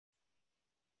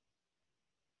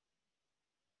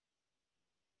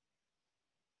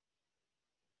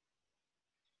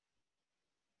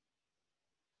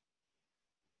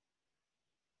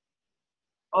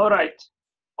All right.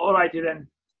 All righty then.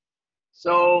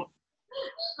 So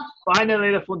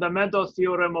finally, the fundamental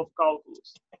theorem of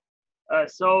calculus.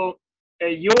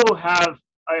 You have,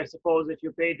 I suppose, if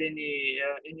you paid any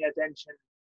attention,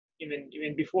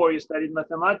 even before you studied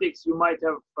mathematics, you might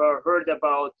have heard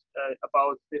about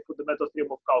the fundamental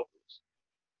theorem of calculus.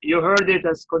 You heard it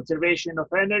as conservation of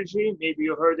energy. Maybe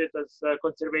you heard it as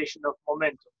conservation of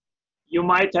momentum. You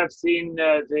might have seen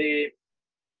the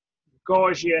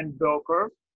Gaussian bell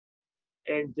curve.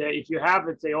 And if you have,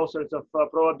 let's say, all sorts of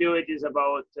probabilities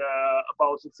about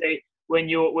let's say, when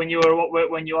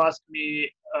you ask me,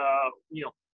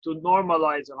 to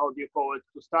normalize, or how do you call it,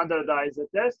 to standardize a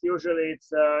test, usually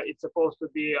it's supposed to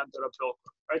be under a bell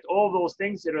curve, right? All those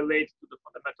things relate to the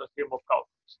fundamental theorem of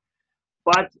calculus.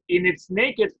 But in its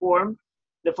naked form,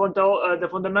 the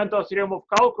fundamental theorem of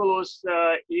calculus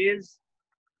is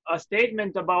a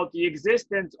statement about the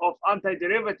existence of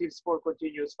antiderivatives for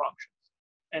continuous functions.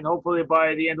 And hopefully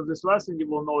by the end of this lesson, you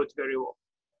will know it very well.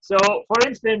 So for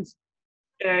instance,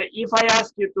 if I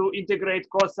ask you to integrate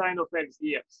cosine of x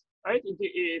dx, right?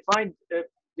 Find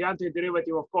the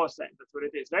antiderivative of cosine, that's what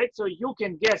it is, right? So you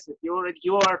can guess it.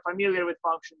 You are familiar with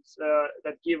functions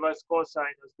that give us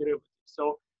cosine as derivative.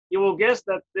 So you will guess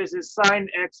that this is sine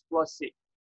x plus c,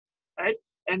 right?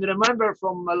 And remember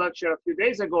from a lecture a few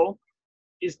days ago,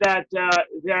 is that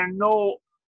there are no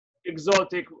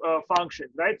exotic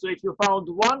functions, right? So if you found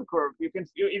one curve, you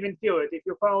even feel it. If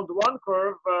you found one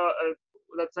curve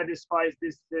that satisfies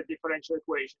this differential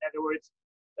equation, in other words,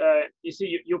 you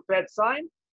see you pet sine,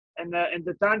 and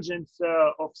the tangents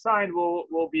of sine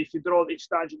will be, if you draw each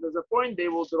tangent as a point, they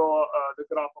will draw the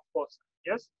graph of cosine.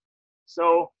 Yes.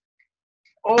 So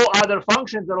all other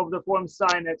functions are of the form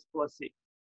sine x plus c.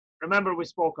 Remember we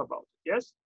spoke about it.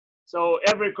 Yes. So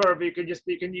every curve you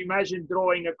can imagine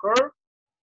drawing a curve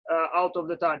out of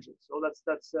the tangent. So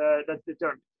that's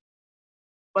determined.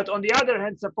 But on the other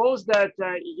hand, suppose that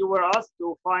you were asked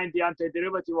to find the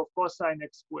antiderivative of cosine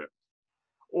x squared,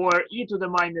 or e to the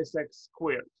minus x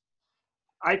squared.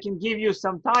 I can give you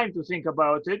some time to think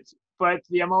about it, but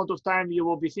the amount of time you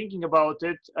will be thinking about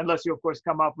it, unless you of course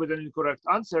come up with an incorrect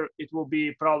answer, it will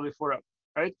be probably forever,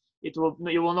 right?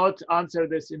 You will not answer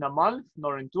this in a month,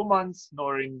 nor in 2 months,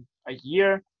 nor in a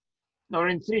year, nor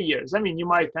in 3 years. I mean, you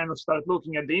might kind of start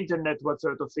looking at the internet, what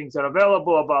sort of things are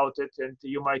available about it, and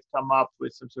you might come up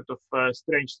with some sort of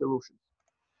strange solution.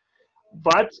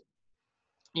 But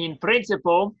in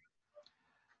principle,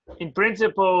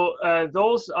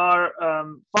 those are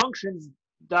functions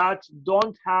that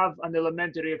don't have an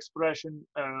elementary expression,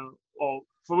 or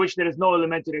for which there is no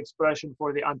elementary expression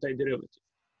for the antiderivative.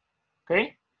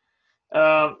 Okay.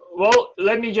 Well,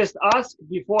 let me just ask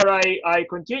before I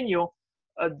continue.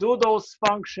 Do those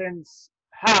functions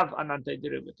have an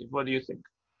antiderivative? What do you think?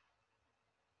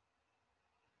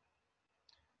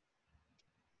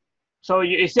 So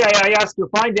you see, I asked you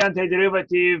find the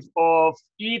antiderivative of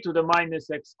e to the minus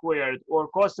x squared, or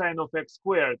cosine of x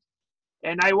squared.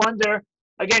 And I wonder,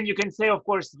 again, you can say, of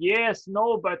course, yes,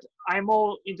 no, but I'm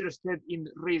all interested in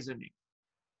reasoning.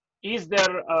 Is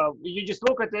there, you just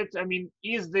look at it, I mean,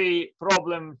 is the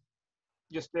problem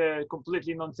just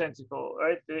completely nonsensical,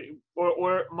 right?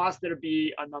 Or must there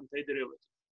be an antiderivative?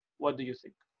 What do you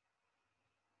think?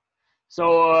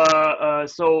 So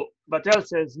Batel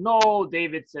says no.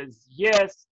 David says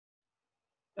yes.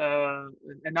 And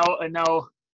now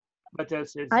Batel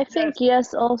says I think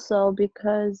yes also,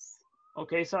 because.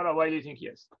 Okay, Sarah, why do you think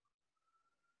yes?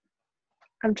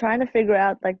 I'm trying to figure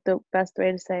out like the best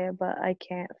way to say it, but I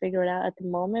can't figure it out at the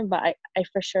moment. But I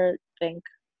for sure think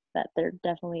that there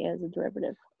definitely is a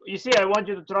derivative. You see, I want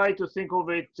you to try to think of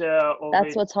it.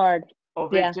 That's what's hard.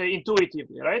 It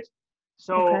intuitively, right?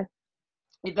 So okay.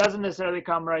 It doesn't necessarily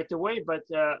come right away, but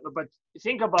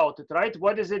think about it, right?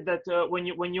 What is it that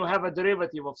when you have a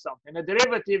derivative of something? A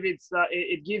derivative,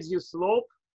 it gives you slope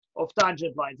of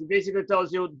tangent lines. It basically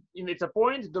tells you it's a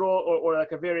point, draw, or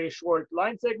like a very short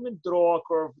line segment, draw a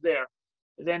curve there.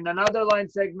 Then another line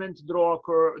segment, draw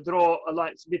a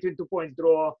line between 2 points,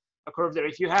 draw a curve there.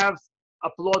 If you have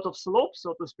a plot of slope,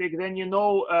 so to speak, then you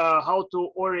know how to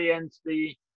orient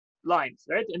the lines,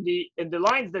 right? And the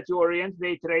lines that you orient,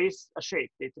 they trace a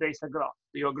shape, they trace a graph.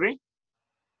 Do you agree?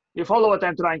 You follow what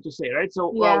I'm trying to say, right?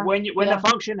 So when a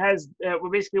function has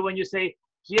basically when you say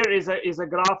here is a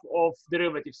graph of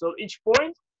derivative, so each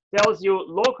point tells you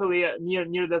locally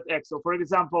near that x. So for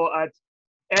example, at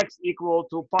x equal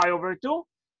to pi over 2,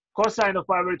 cosine of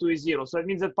pi over 2 is 0. So it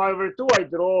means that pi over 2, I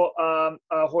draw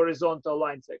a horizontal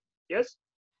line segment. Yes.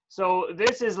 So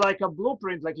this is like a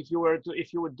blueprint, like if you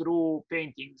would draw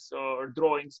paintings or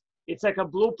drawings. it's like a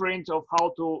blueprint of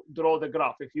how to draw the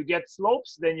graph. If you get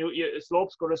slopes, then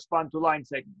slopes correspond to line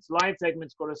segments. Line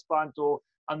segments correspond to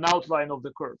an outline of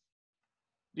the curve.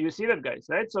 Do you see that, guys?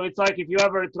 Right? So it's like if you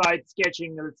ever tried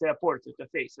sketching, let's say, a portrait, a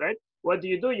face, right? What do?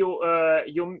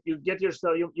 You get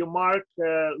yourself, you mark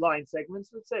line segments,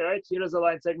 let's say, right? Here is a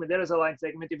line segment, there is a line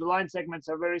segment. If the line segments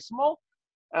are very small,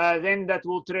 then that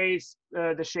will trace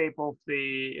the shape of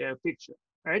the picture,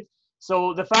 right?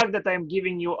 So the fact that I'm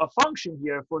giving you a function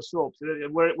here for slopes,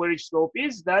 where each slope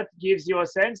is, that gives you a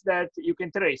sense that you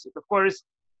can trace it. Of course,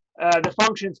 the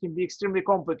functions can be extremely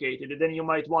complicated, and then you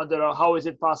might wonder how is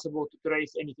it possible to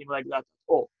trace anything like that at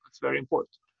all. That's very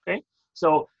important. Okay,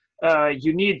 so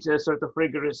you need a sort of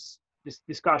rigorous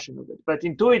discussion of it. But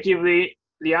intuitively,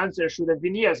 the answer should have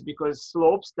been yes, because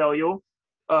slopes tell you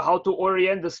how to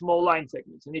orient the small line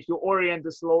segments, and if you orient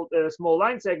the small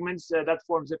line segments, that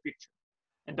forms a picture,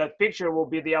 and that picture will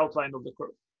be the outline of the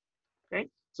curve. Okay.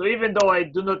 So even though I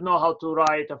do not know how to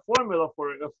write a formula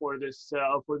for this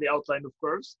for the outline of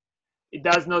curves, it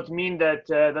does not mean that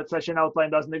that such an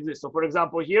outline doesn't exist. So, for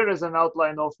example, here is an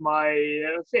outline of my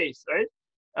face,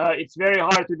 right? It's very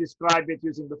hard to describe it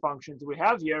using the functions we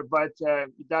have here, but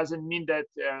it doesn't mean that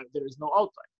there is no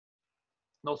outline,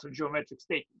 no geometric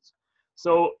statements.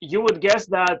 So you would guess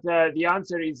that the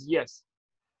answer is yes.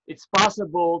 It's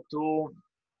possible to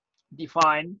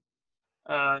define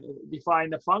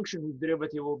a function whose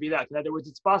derivative will be that. In other words,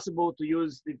 it's possible to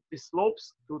use the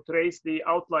slopes to trace the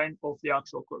outline of the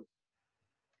actual curve.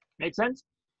 Make sense?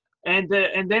 And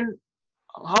then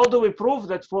how do we prove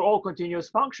that for all continuous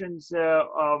functions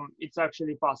it's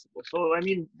actually possible? So I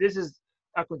mean, this is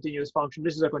a continuous function.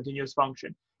 This is a continuous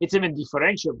function. It's even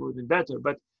differentiable, even better.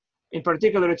 But in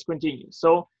particular, it's continuous.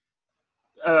 So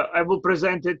I will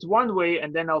present it one way,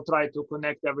 and then I'll try to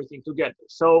connect everything together.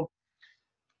 So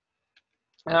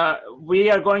we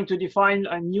are going to define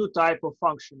a new type of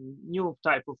function, new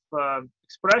type of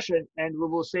expression, and we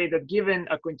will say that given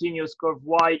a continuous curve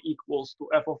y equals to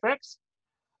f of x,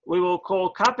 we will call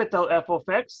capital F of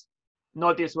x.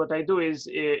 Notice what I do is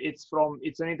it's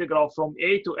an integral from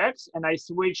a to x, and I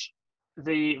switch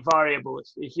the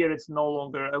variables. Here it's no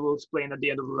longer, I will explain at the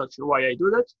end of the lecture why I do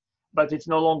that, but it's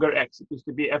no longer x. It used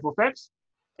to be f of x,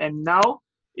 and now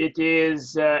it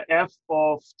is f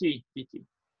of t dt.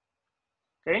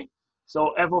 Okay,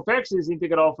 so f of x is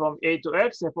integral from a to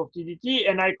x, f of t dt,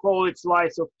 and I call it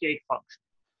slice of cake function.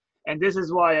 And this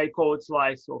is why I call it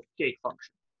slice of cake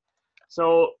function.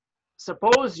 So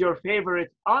suppose your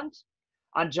favorite Aunt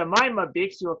Jemima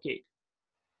bakes you a cake.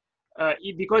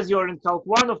 Because you're in Calc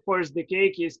 1, of course, the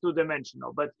cake is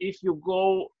two-dimensional. But if you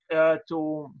go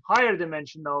to higher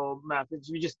dimensional methods,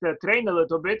 you just train a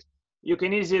little bit, you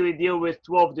can easily deal with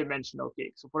 12-dimensional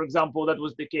cakes. So for example, that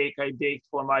was the cake I baked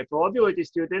for my probability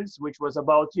students, which was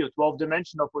about you,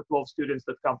 12-dimensional for 12 students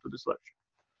that come to this lecture.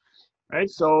 Right,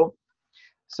 so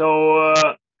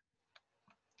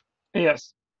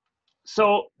yes.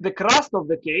 So the crust of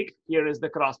the cake, here is the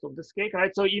crust of this cake,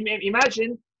 right? So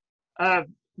imagine,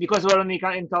 because we're only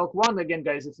in Calc 1, again,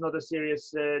 guys, it's not a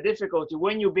serious difficulty.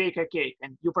 When you bake a cake,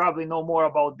 and you probably know more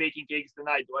about baking cakes than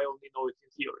I do, I only know it in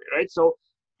theory, right? So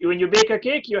when you bake a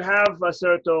cake, you have a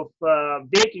sort of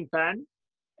baking pan,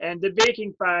 and the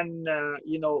baking pan,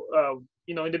 in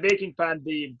the baking pan,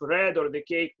 the bread or the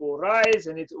cake will rise,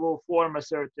 and it will form a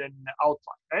certain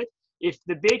outline, right? If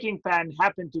the baking pan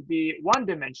happened to be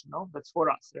one-dimensional, that's for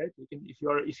us, right? You can,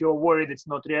 if you're worried it's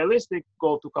not realistic,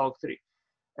 go to Calc 3.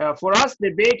 For us,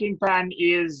 the baking pan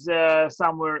is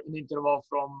somewhere in the interval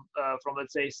from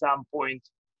let's say some point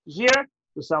here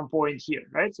to some point here,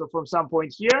 right? So from some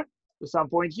point here to some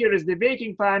point here is the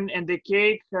baking pan, and the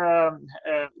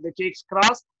cake's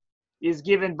crust is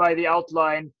given by the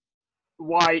outline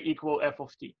y equal f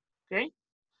of t. Okay,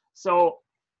 so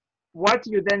what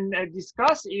you then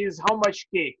discuss is how much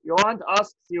cake. Your aunt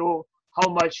asks you how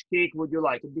much cake would you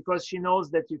like, and because she knows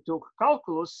that you took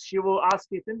calculus, she will ask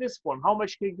it in this form: how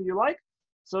much cake do you like?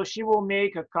 So she will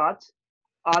make a cut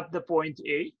at the point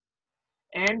A,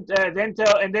 and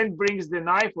then brings the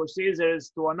knife or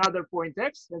scissors to another point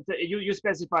X, and you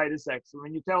specify this X. So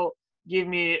when you give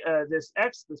me this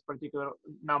X, this particular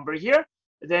number here,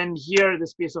 then here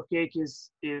this piece of cake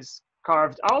is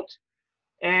carved out,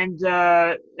 and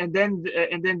then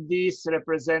this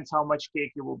represents how much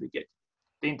cake you will be getting.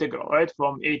 The integral, right,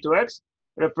 from a to x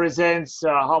represents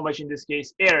how much, in this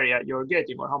case, area you're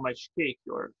getting, or how much cake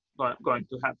you're going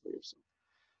to have for yourself.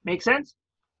 Make sense?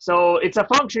 So it's a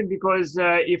function because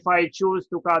if I choose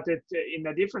to cut it in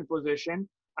a different position,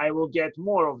 I will get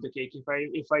more of the cake.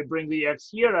 If I bring the x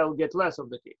here, I'll get less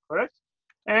of the cake, correct?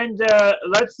 And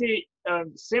let's see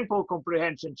simple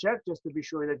comprehension check just to be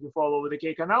sure that you follow the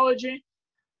cake analogy.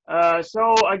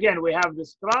 So again, we have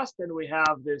this crust and we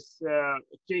have this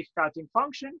cake cutting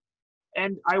function.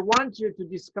 And I want you to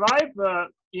describe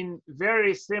in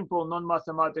very simple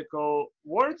non-mathematical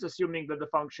words, assuming that the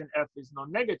function f is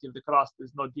non-negative, the crust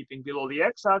is not dipping below the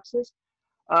x-axis.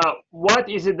 What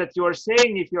is it that you are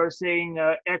saying if you are saying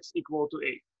x equal to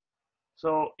a?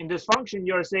 So in this function,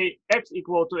 you are saying x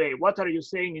equal to a. What are you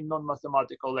saying in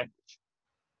non-mathematical language?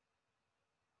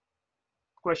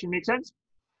 Question makes sense?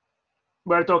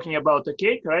 We're talking about a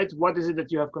cake, right? What is it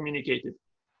that you have communicated?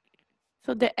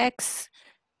 So the x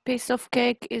piece of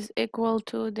cake is equal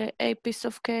to the a piece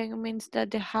of cake, means that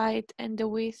the height and the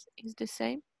width is the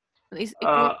same? Is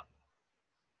equal?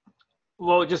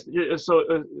 Well, just so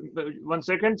 1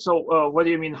 second. So what do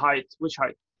you mean height? Which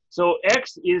height? So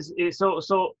x is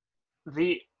so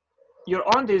the your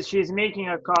aunt is she's making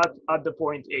a cut at the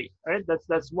point A, right?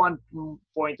 That's one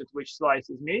point at which slice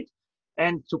is made,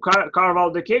 and to carve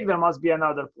out the cake there must be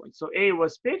another point. So A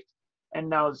was picked, and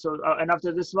now and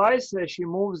after the slice she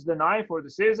moves the knife or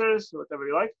the scissors, whatever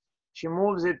you like. She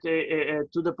moves it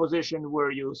to the position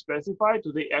where you specify,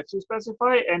 to the x you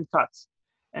specify, and cuts.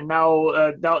 And now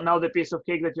now the piece of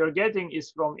cake that you're getting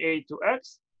is from A to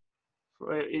X.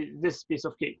 This piece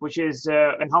of cake, which is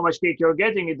and how much cake you're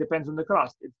getting, it depends on the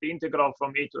crust. It's the integral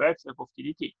from A to X f of t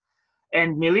dt.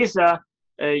 And Melissa,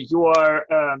 you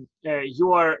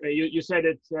said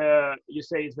it. You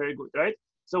say it's very good, right?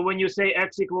 So when you say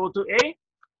x equal to a,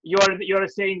 you're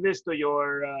saying this to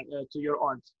your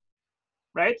aunt,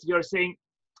 right? You're saying,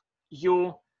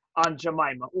 you Aunt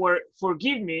Jemima, or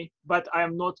forgive me, but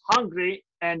I'm not hungry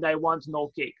and I want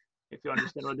no cake. If you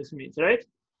understand what this means, right?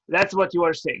 That's what you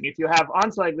are saying. If you have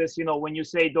aunts like this, you know, when you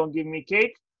say don't give me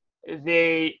cake,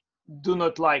 they do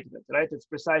not like that, right? It's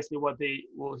precisely what they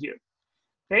will hear.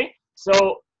 Okay,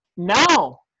 so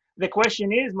now the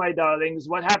question is, my darlings,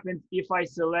 what happens if I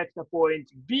select a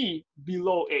point B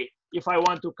below A? If I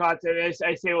want to cut it,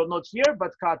 I say, well, not here,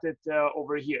 but cut it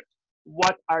over here.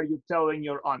 What are you telling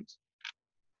your aunt?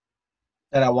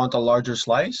 That I want a larger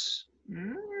slice?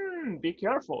 Be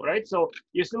careful, right? So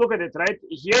you still look at it, right?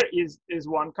 Here is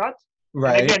one cut.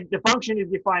 Right. And again, the function is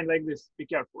defined like this. Be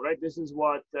careful, right? This is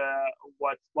what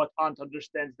aunt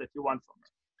understands that you want from her.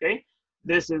 Okay,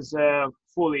 this is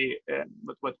fully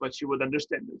what she would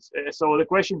understand. So the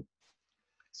question.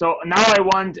 So now I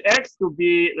want x to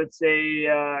be, let's say,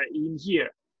 in here.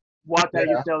 What are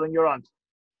you telling your aunt?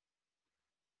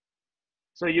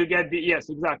 So you get the, yes,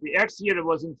 exactly. X here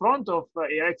was in front of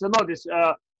A. So notice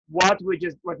what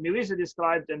Melissa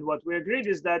described and what we agreed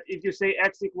is that if you say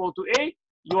x equal to A,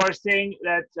 you are saying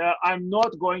that I'm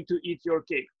not going to eat your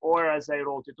cake, or as I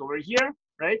wrote it over here,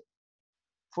 right?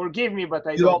 Forgive me, but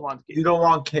I don't want cake. You don't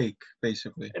want cake,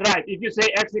 basically. Right. If you say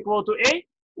x equal to A,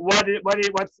 what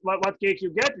cake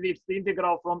you get? It's the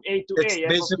integral from A to it's A. It's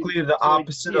basically the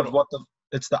opposite of what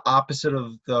it's the opposite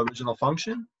of the original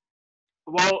function.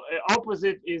 Well,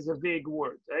 opposite is a vague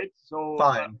word, right? So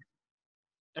fine.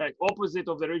 Right, opposite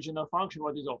of the original function.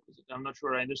 What is opposite? I'm not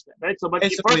sure I understand. Right. So, but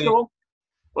basically, first of all,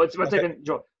 one second,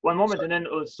 Joe. One moment, and then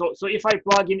so if I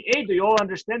plug in A, do you all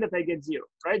understand that I get 0?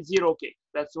 Right, 0. Okay,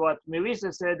 that's what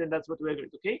Melissa said, and that's what we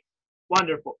agreed. Okay,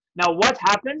 wonderful. Now, what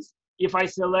happens if I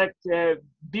select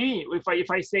B? If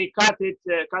I say cut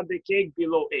the cake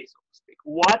below A, so to speak.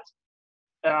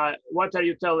 What are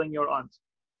you telling your aunt?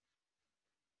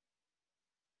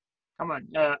 Come on,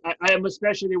 I am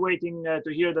especially waiting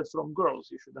to hear that from girls.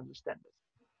 You should understand this.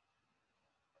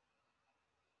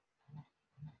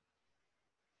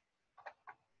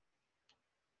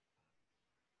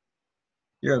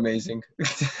 You're amazing.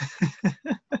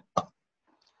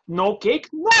 No cake?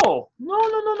 No.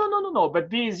 But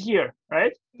B is here,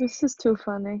 right? This is too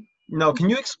funny. No, can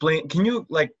you explain? Can you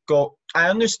go? I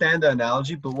understand the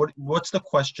analogy, but what's the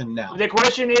question now? The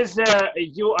question is,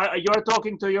 you are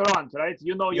talking to your aunt, right?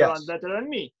 You know your aunt better than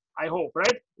me, I hope,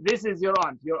 right? This is your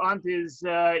aunt. Your aunt is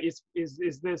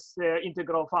this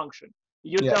integral function.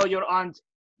 You tell your aunt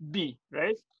B,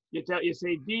 right? You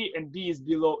say B, and B is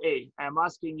below A. I'm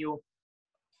asking you,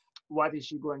 what is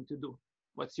she going to do?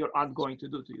 What's your aunt going to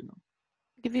do to you now?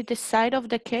 Give you the side of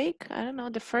the cake. I don't know,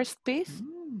 the first piece.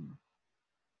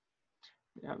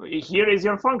 Here is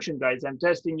your function, guys. I'm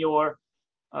testing your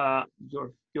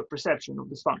perception of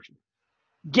this function.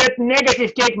 Get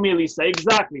negative cake, Melissa.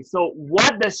 Exactly. So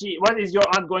what is your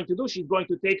aunt going to do? She's going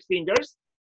to take fingers,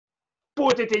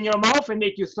 put it in your mouth, and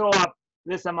make you throw up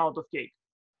this amount of cake.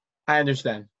 I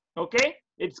understand. Okay?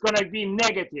 It's gonna be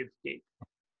negative cake.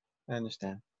 I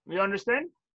understand. You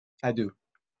understand? I do.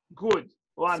 Good.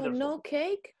 Wonderful. So no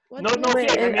cake? What Not no Wait,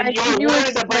 cake. I mean, can you're you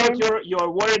worried about explain?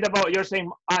 you're worried about, you're saying,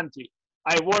 auntie,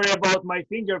 I worry about my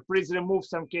finger. Please remove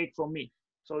some cake from me.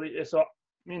 So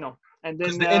you know, and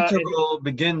Because then the integral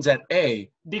begins at A.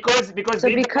 because So the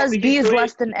integral because B begins is to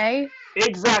less than A?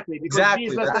 exactly, because B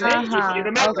is Exactly. less That's than A. it. If you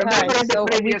remember, Okay, remember in the so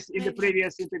previous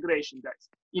Maybe. integration, guys,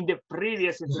 in the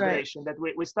previous Right. integration that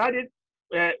we studied,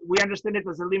 we understand it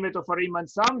as a limit of a Riemann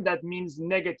sum. That means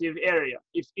negative area.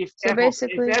 If So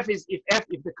basically,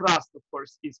 if the crust, of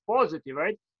course, is positive,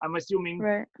 right? I'm assuming.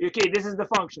 right. Okay, this is the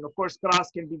function. Of course, crust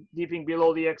can be dipping below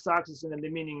the x-axis, and then the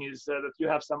meaning is that you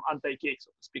have some anti-cake, so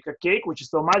to speak. A cake, which is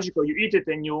so magical, you eat it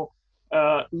and you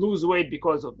lose weight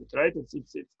because of it, right?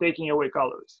 It's taking away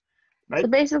calories, right? So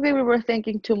basically, we were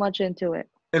thinking too much into it.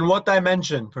 In what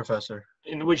dimension, Professor?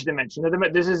 In which dimension?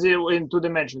 This is in 2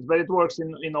 dimensions, but it works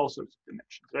in all sorts of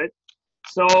dimensions, right?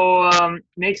 So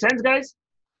make sense, guys?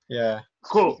 Yeah.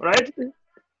 Cool, right?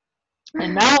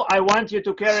 And now I want you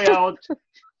to carry out.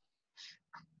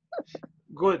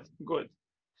 Good.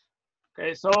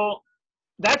 Okay, so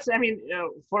that's, I mean,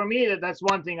 for me, that's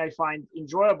one thing I find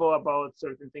enjoyable about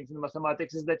certain things in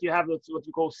mathematics, is that you have what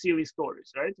you call silly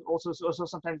stories, right? Also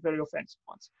sometimes very offensive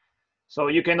ones. So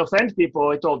you can offend people.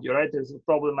 I told you, right? There's a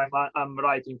problem I'm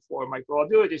writing for my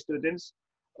probability students,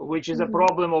 which is a Mhm.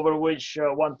 problem over which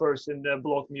one person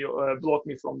blocked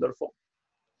me from their phone,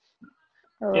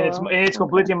 and it's Oh, okay.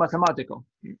 completely mathematical.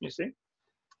 You see,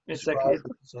 it's actually. Describe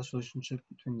the possess relationship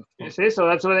between the You phone. see, so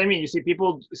that's what I mean. You see,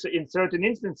 people in certain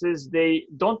instances they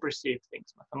don't perceive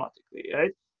things mathematically,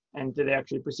 right? And they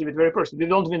actually perceive it very personally. They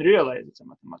don't even realize it's a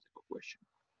mathematical question.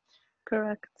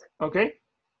 Correct. Okay.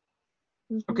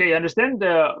 Mhm. Okay, understand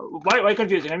why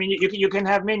confusing? I mean, you can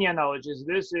have many analogies.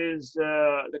 This is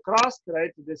the crust,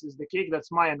 right? This is the cake.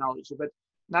 That's my analogy, but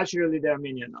naturally there are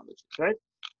many analogies, right?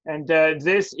 And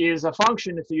this is a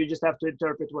function, so you just have to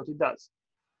interpret what it does.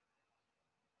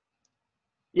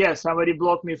 Yes, somebody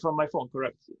blocked me from my phone,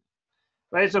 correct?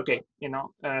 But it's okay, you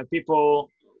know, people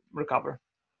recover.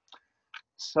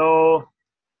 So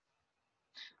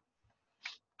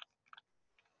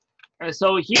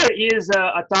here is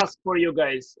a task for you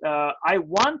guys. I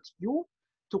want you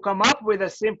to come up with a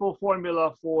simple formula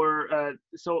for,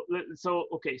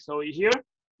 okay, so here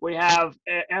we have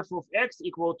f of x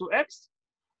equal to x,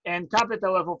 and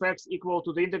capital F of x equal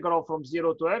to the integral from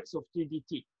 0 to x of t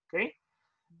dt, okay?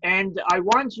 And I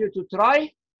want you to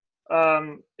try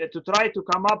to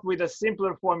come up with a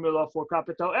simpler formula for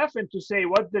capital F, and to say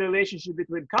what's the relationship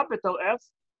between capital F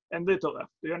and little f.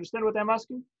 Do you understand what I'm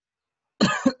asking?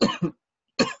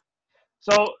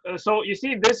 So you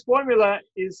see, this formula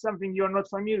is something you're not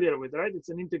familiar with, right? It's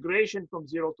an integration from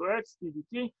 0 to x t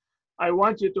dt. I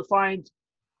want you to find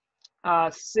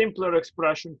a simpler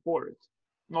expression for it,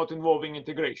 not involving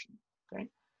integration, okay?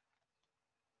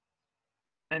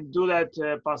 And do that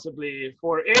possibly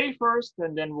for A first,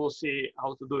 and then we'll see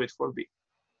how to do it for B.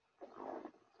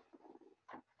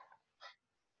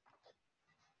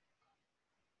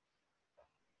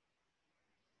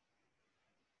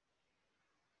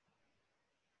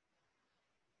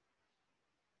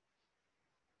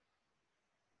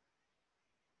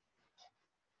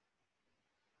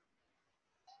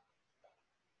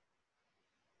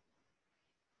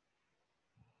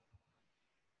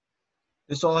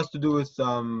 This all has to do with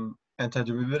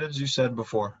antiderivatives you said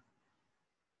before.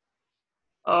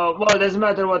 Well, it doesn't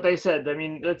matter what I said. I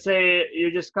mean, let's say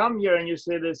you just come here and you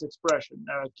say this expression.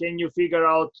 Can you figure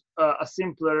out a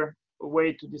simpler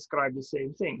way to describe the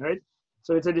same thing, right?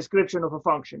 So it's a description of a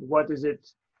function. What is it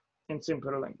in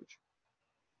simpler language?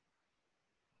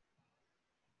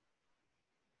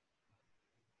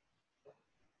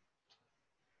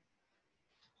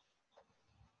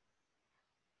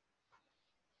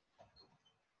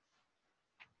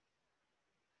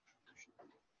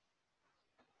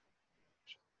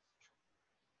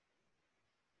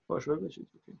 Можешь выключить?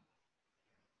 Okay.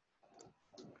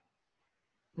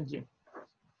 Иди.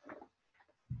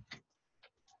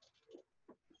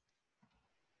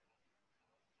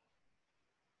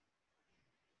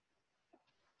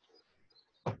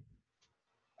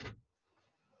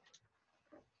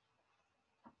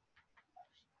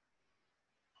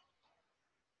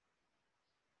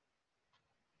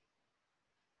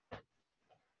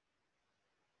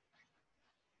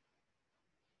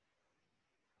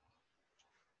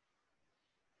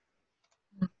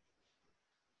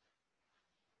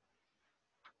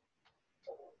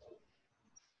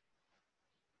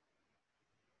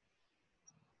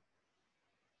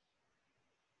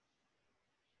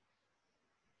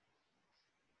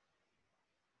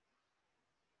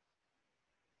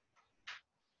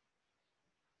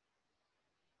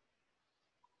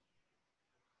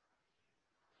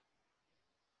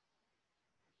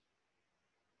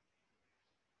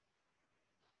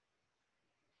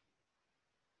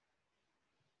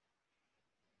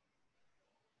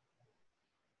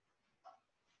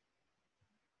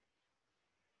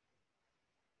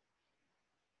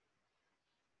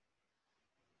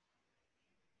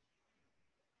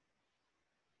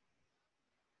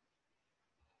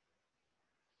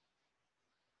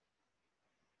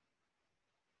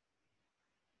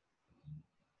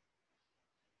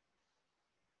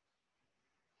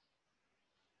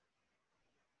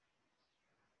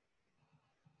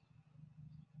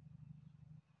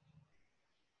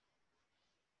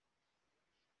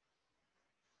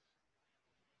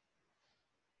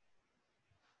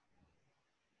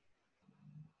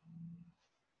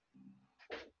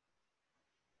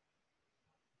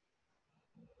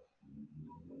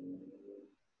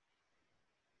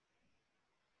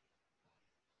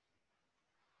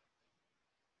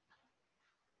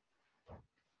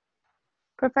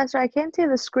 Professor, I can't see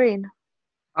the screen.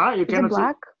 Ah, you Is it cannot see.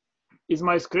 black? Is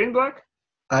my screen black?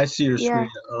 I see your Yeah. screen.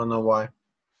 I don't know why.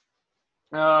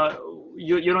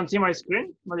 You don't see my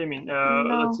screen? What do you mean?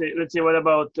 No. Let's see. What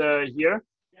about here?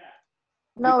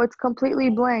 No, it's completely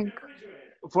blank.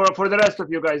 For the rest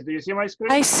of you guys, do you see my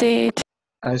screen? I see it.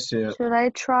 I see it. Should I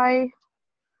try?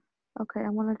 Okay,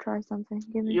 I'm gonna try something.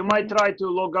 Give me. You a might second. try to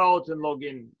log out and log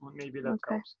in. Maybe that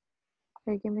Okay. helps.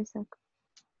 Okay, give me a sec.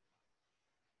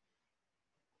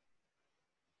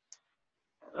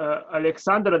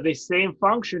 Alexandra, the same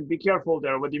function. Be careful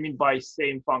there. What do you mean by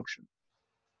same function?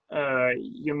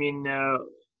 You mean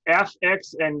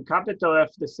fx and capital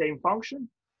F the same function?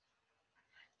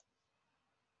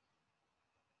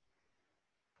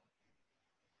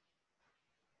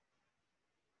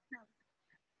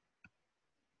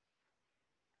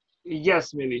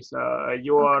 Yes, Melissa,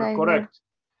 you are Okay, correct.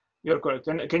 You're correct.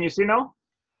 And can you see now?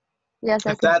 Yes,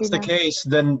 I If can see that's the now. case,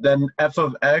 then f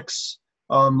of x,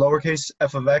 lowercase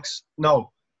f of x,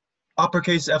 no,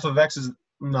 uppercase f of x is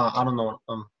no. I don't know.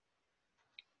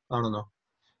 I don't know.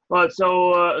 Well,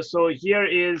 so here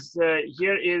is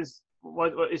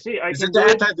what you see. I Is can it do the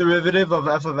it. antiderivative of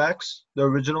f of x, the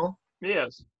original?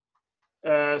 Yes.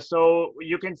 So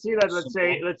you can see that.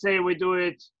 Simple. Let's say we do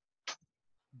it.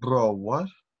 Bro, what?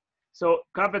 So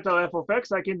capital F of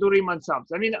X, I can do Riemann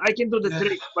sums. I mean, I can do the Yeah.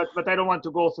 trick, but I don't want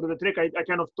to go through the trick. I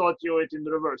kind of taught you it in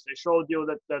the reverse. I showed you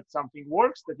that something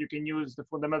works, that you can use the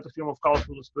fundamental theorem of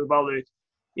calculus to evaluate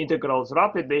integrals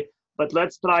rapidly. But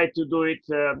let's try to do it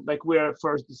like we are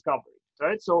first discovering,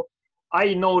 right? So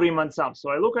I know Riemann sums. So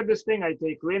I look at this thing, I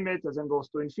take limit as n goes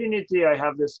to infinity. I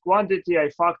have this quantity, I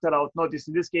factor out. Notice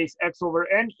in this case, x over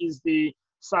n is the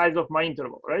size of my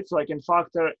interval, right? So I can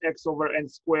factor x over n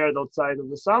squared outside of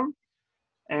the sum.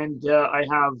 And I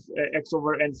have x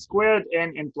over n squared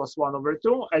and n plus 1 over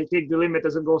 2. I take the limit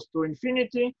as it goes to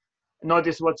infinity.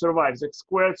 Notice what survives. X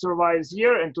squared survives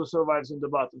here and 2 survives in the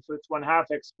bottom. So it's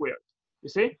 1/2 x squared. You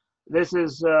see? This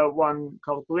is one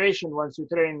calculation. Once you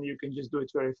train, you can just do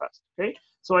it very fast. Okay?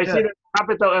 So I see that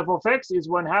capital F of x is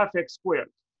 1/2 x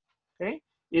squared. Okay?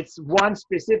 It's one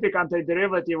specific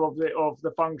antiderivative of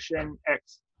the function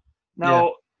x.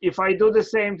 Now, if I do the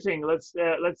same thing, let's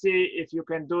see if you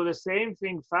can do the same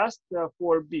thing fast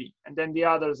for b, and then the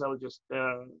others I'll just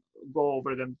go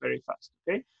over them very fast.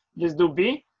 Okay, just do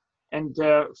b, and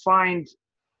find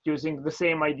using the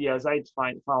same idea as I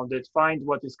found it. Find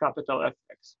what is capital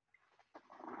Fx.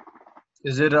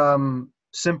 Is it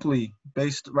simply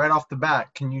based right off the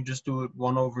bat? Can you just do it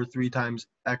 1/3 times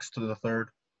x to the third?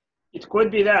 It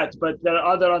could be that, but there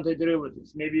are other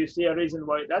antiderivatives. Maybe you see a reason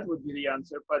why that would be the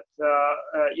answer. But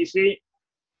you see,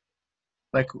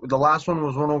 like the last one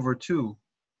was 1/2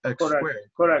 x correct,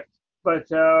 squared. correct. But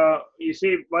you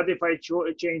see, what if I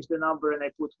change the number and I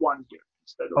put 1 here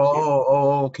instead of 0?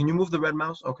 Oh, can you move the red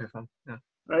mouse? Okay, fine. Yeah.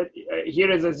 Right,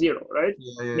 here is a 0, right?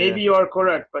 Yeah, Maybe you are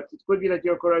correct, but it could be that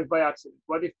you're correct by accident.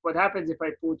 What happens if I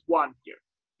put 1 here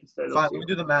instead of Fine, 0? let me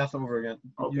do the math over again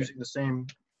Okay. using the same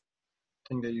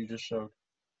thing that you just showed.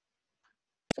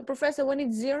 So, Professor, when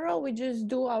it's 0, we just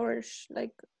do our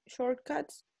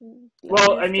shortcuts. Like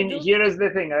Well, we I used to mean, do? here is the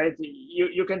thing, right?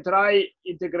 You can try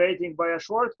integrating by a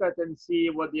shortcut and see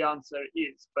what the answer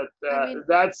is, but I mean-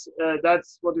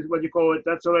 that's what you call it.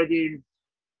 That's already.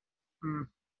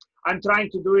 I'm trying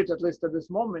to do it at least at this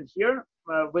moment here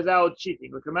without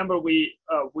cheating. Like, remember,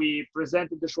 we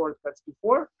presented the shortcuts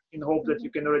before in hope that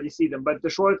you can already see them. But the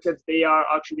shortcuts, they are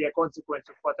actually a consequence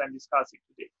of what I'm discussing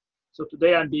today. So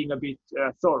today I'm being a bit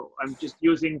thorough. I'm just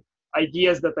using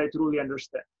ideas that I truly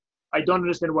understand. I don't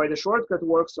understand why the shortcut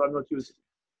works, so I'm not using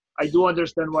it. I do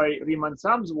understand why Riemann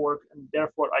sums work, and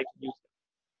therefore I can use them.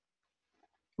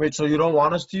 Wait, so you don't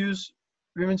want us to use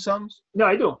Riemann sums? No,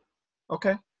 I do.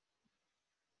 Okay.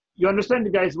 You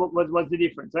understand, guys, what's the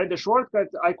difference, right? The shortcut,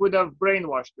 I could have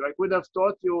brainwashed you. I could have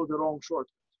taught you the wrong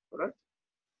shortcut, correct?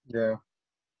 Yeah.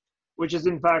 Which is,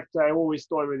 in fact, I always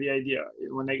toy with the idea.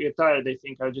 When I get tired, they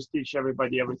think I'll just teach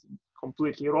everybody everything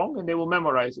completely wrong, and they will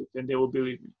memorize it, and they will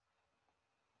believe me.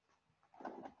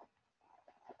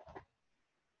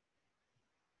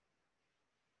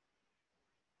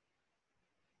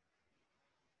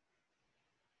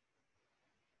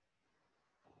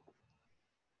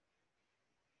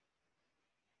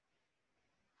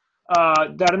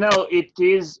 Darnell, it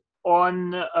is on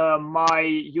my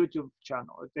YouTube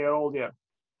channel. They're all there.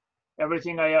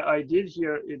 Everything I did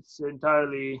here, it's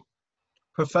entirely.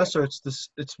 Professor,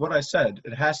 it's what I said.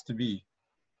 It has to be.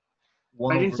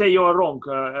 1 I didn't over- say you are wrong.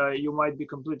 You might be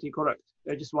completely correct.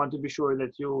 I just want to be sure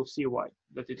that you see why,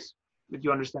 that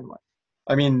you understand why.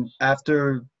 I mean,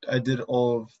 after I did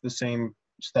all of the same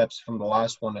steps from the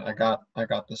last one, I got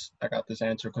this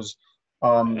answer because the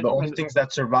only And- things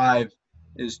that survive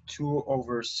is 2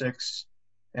 over 6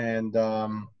 and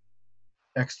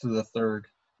x to the third.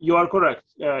 You are correct.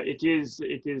 It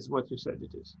is what you said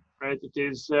it is, right? It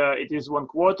is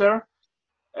 1/4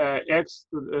 x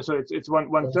to the, so it's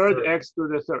one third x to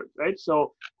the third, right?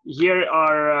 So here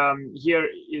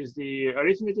is the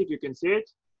arithmetic. You can see it.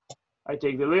 I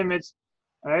take the limits,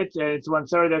 right? It's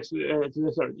 1/3 x to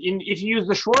the third. If you use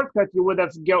the shortcut, you would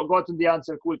have gotten the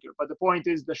answer quicker. But the point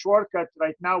is, the shortcut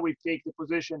right now we take the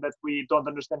position that we don't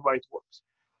understand why it works.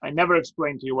 I never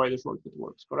explained to you why the shortcut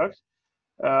works, correct?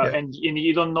 Yeah. And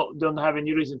you don't have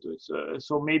any reason to it.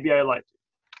 So maybe I lied.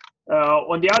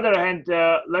 On the other hand,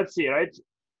 let's see, right?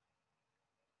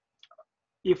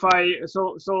 If I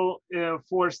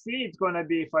for C, it's gonna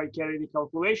be, if I carry the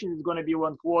calculation, it's gonna be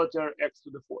 1/4 x to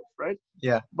the fourth, right?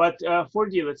 Yeah. But for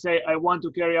D, let's say I want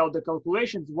to carry out the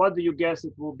calculations. What do you guess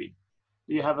it will be?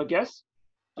 Do you have a guess?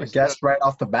 I guess right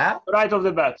off the bat. Right off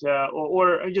the bat,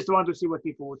 or I just want to see what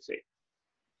people would say.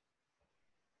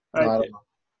 No, I Right. don't know.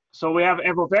 So we have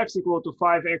f of x equal to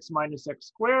 5x minus x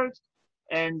squared,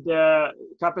 and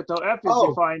capital F is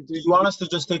defined. Do you want us to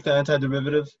just take the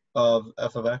antiderivative of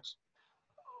f of x?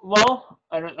 Well,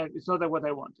 it's not what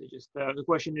I want. It's just the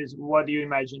question is, what do you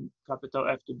imagine capital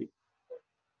F to be?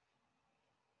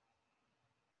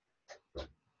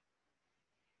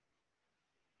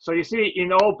 So you see,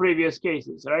 in all previous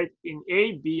cases, right, in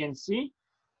A, B, and C,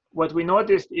 what we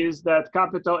noticed is that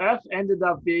capital F ended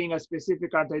up being a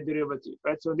specific antiderivative,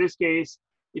 right? So in this case,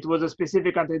 it was a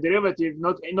specific antiderivative,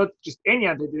 not just any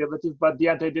antiderivative, but the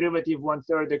antiderivative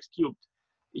 1/3 x cubed.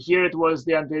 Here it was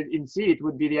in C, it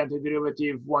would be the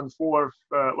antiderivative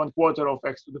 1/4 of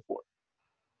x to the fourth,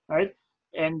 right?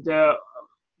 And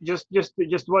just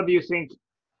what do you think?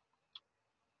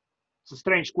 It's a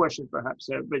strange question, perhaps,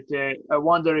 but I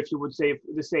wonder if you would say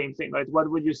the same thing, right? What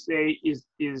would you say is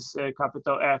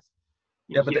capital F?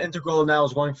 Yeah, but the integral now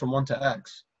is going from 1 to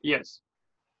x. Yes.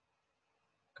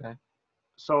 Okay.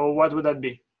 So what would that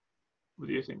be? What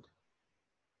do you think?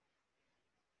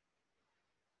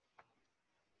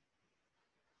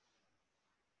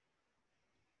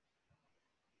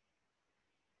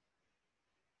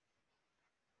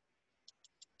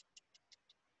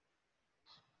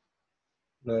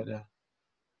 But, yeah.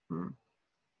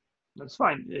 That's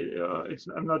fine.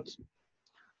 I'm not.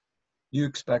 You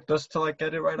expect us to like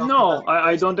get it right off? No, the bat?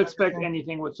 I don't expect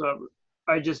anything whatsoever.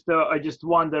 I just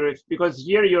wonder if, because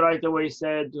here you right away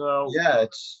said Yeah,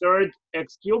 it's 1/3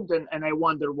 x cubed, and I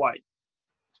wonder why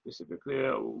specifically.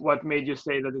 What made you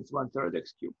say that it's 1/3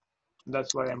 x cubed?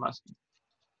 That's why I'm asking.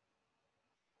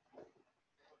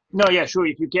 No, yeah, sure.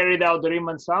 If you carried out the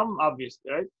Riemann sum,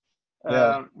 obviously, right?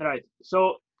 Yeah. Right.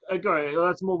 So okay,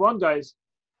 let's move on, guys.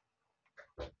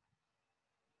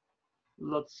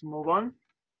 Let's move on.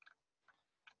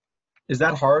 Is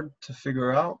that hard to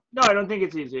figure out? No, I don't think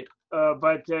it's easy.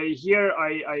 But here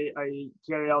I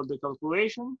carry out the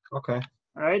calculation, Okay.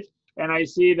 right? And I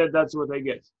see that that's what I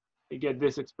get. I get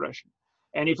this expression.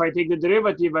 And if I take the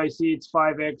derivative, I see it's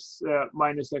 5x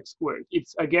minus x squared.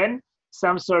 It's, again,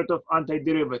 some sort of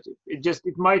antiderivative.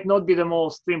 It might not be the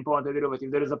most simple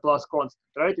antiderivative. There is a plus constant,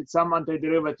 right? It's some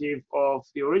antiderivative of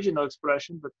the original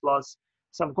expression, but plus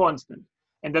some constant.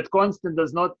 And that constant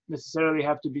does not necessarily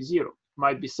have to be 0. It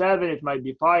might be 7, it might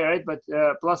be pi, right? But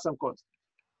plus some constant.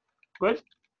 Good?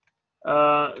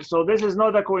 So this is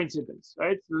not a coincidence,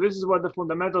 right? So this is what the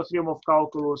fundamental theorem of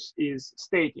calculus is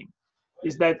stating,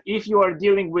 is that if you are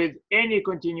dealing with any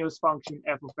continuous function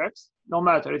f of x, no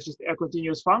matter, it's just a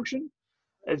continuous function,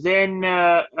 then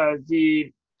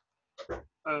the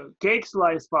cake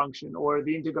slice function, or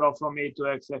the integral from a to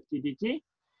x ft dt,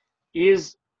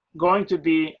 is going to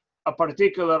be a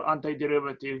particular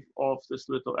antiderivative of this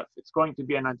little f. It's going to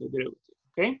be an antiderivative,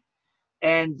 okay?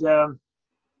 And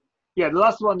yeah, the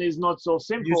last one is not so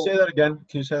simple. Can you say that again?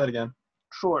 Can you say that again?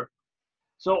 Sure.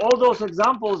 So all those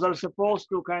examples are supposed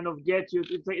to kind of get you.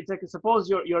 It's like suppose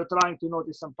you're trying to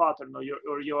notice some pattern,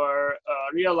 or you're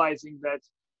realizing that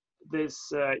this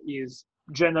is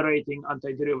generating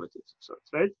antiderivatives,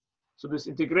 right? So this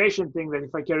integration thing, that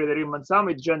if I carry the Riemann sum,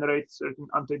 it generates certain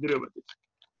antiderivatives.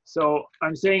 So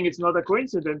I'm saying it's not a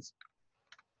coincidence,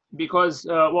 because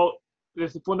well, the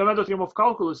fundamental theorem of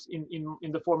calculus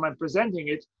in the form I'm presenting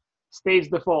it states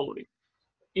the following: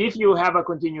 if you have a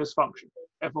continuous function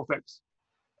f of x,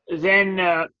 then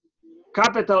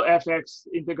capital Fx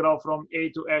integral from a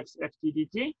to x ft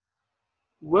dt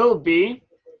will be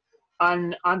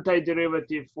an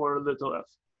antiderivative for little f.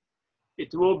 It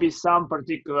will be some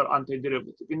particular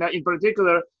antiderivative. In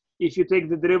particular, if you take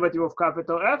the derivative of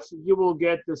capital F, you will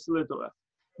get this little f.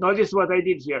 Notice what I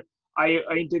did here. I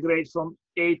integrate from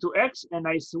a to x, and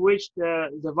I switched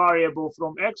the variable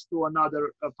from x to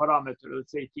another parameter,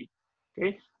 let's say t.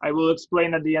 Okay, I will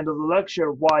explain at the end of the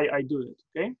lecture why I do it.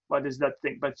 Okay, what is that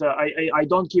thing? But I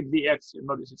don't keep the x here.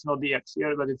 Notice it's not the x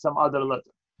here, but it's some other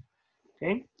letter.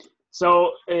 Okay,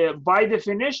 so by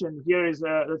definition, here is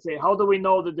let's say, how do we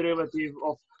know the derivative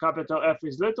of capital F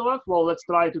is little f? Well, let's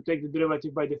try to take the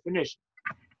derivative by definition.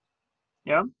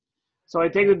 Yeah. So I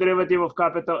take the derivative of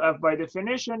capital F by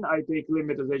definition. I take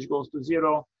limit as h goes to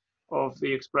 0 of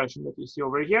the expression that you see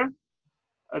over here.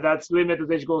 That's limit as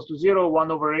h goes to 0,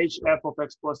 1 over h f of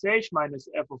x plus h minus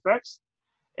f of x.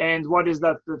 And what is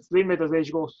that? That's limit as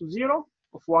h goes to 0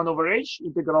 of 1 over h,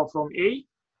 integral from a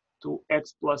to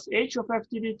x plus h of f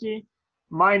t dt,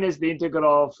 minus the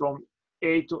integral from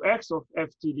a to x of f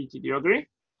t dt. Do you agree?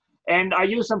 And I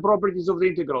use some properties of the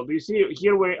integral. Do you see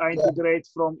here where I integrate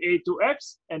from a to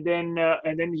x, and then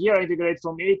here I integrate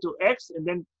from a to x, and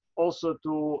then also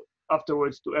to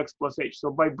afterwards to x plus h. So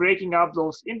by breaking up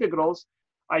those integrals,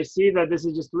 I see that this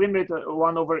is just limit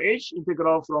 1 over h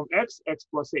integral from x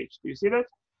plus h. Do you see that?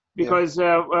 Because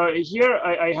here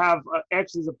I have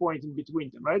x is a point in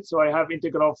between them, right? So I have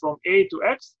integral from a to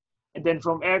x, and then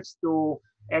from x to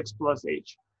x plus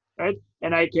h. Right,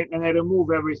 and I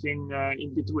remove everything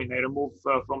in between. I remove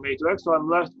from a to x, so I'm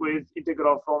left with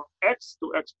integral from x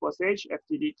to x plus h f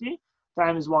t dt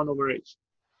times 1 over h.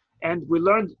 And we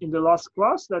learned in the last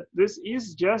class that this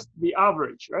is just the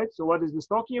average, right? So what is this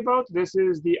talking about? This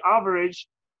is the average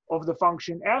of the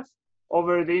function f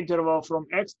over the interval from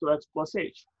x to x plus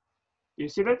h. Do you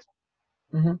see that?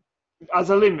 Mm-hmm.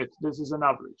 As a limit, this is an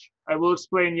average. I will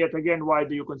explain yet again why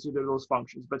do you consider those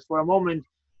functions, but for a moment,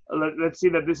 let's see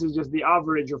that this is just the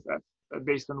average of f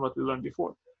based on what we learned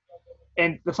before.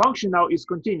 And the function now is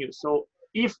continuous. So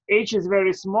if h is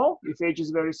very small,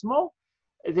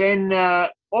 then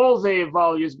all the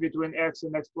values between x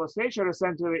and x plus h are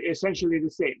essentially the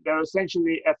same. They're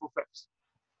essentially f of x.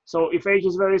 So if h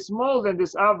is very small, then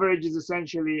this average is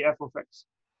essentially f of x.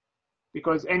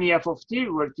 Because any f of t,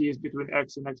 where t is between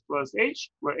x and x plus h,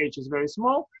 where h is very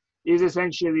small, is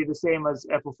essentially the same as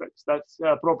f of x. That's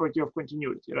a property of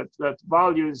continuity, that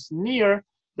values near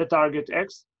the target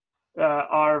x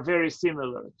are very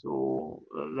similar to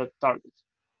the target.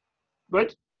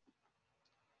 Good?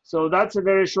 So that's a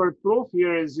very short proof.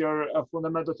 Here is your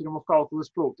fundamental theorem of calculus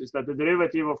proof, is that the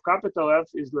derivative of capital F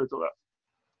is little f.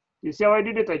 You see how I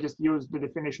did it? I just used the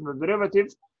definition of derivative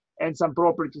and some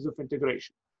properties of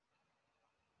integration.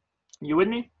 You with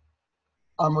me?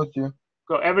 I'm with you.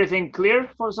 So everything clear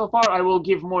for so far? I will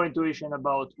give more intuition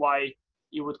about why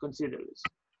you would consider this.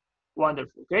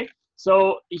 Wonderful, okay?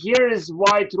 So here is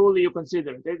why truly you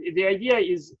consider it. The idea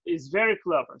is very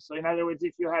clever. So in other words,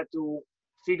 if you had to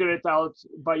figure it out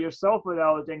by yourself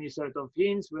without any sort of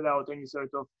hints, without any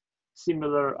sort of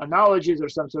similar analogies or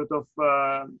some sort of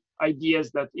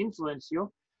ideas that influence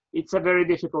you, it's a very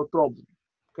difficult problem,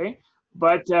 okay?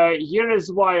 But here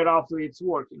is why roughly it's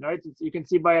working, right? You can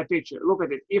see by a picture. Look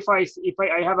at it. If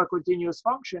I have a continuous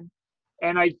function,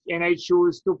 and I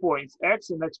choose 2 points, x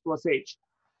and x plus h,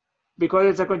 because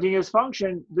it's a continuous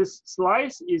function, this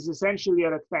slice is essentially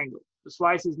a rectangle. The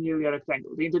slice is nearly a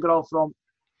rectangle. The integral from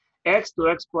x to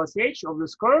x plus h of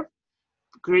this curve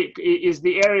is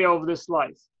the area of the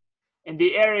slice, and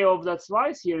the area of that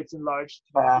slice here, it's enlarged.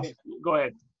 Go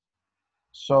ahead.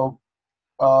 So,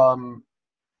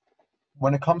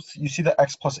 when it comes to, you see the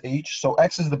x plus h, so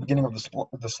x is the beginning of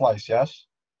the slice, yes?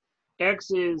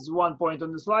 X is 1 point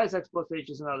on the slice, x plus h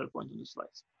is another point on the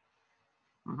slice.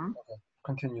 Mm-hmm. Okay.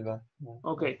 Continue then. Yeah.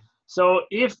 Okay, so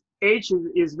if h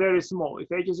is very small,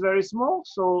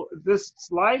 so this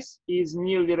slice is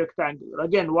nearly rectangular.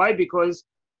 Again, why? Because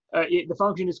the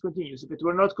function is continuous. If it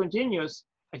were not continuous,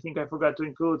 I think I forgot to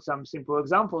include some simple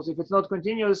examples. If it's not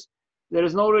continuous, there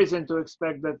is no reason to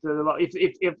expect that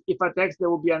if at x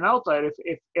there will be an outlier.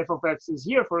 If f of x is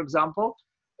here, for example,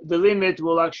 the limit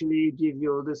will actually give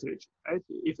you this region, right?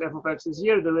 If f of x is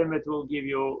here, the limit will give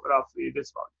you roughly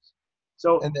this values.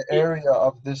 So in the area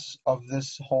of this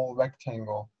whole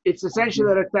rectangle, it's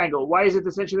essentially a rectangle. Why is it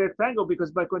essentially a rectangle? Because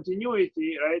by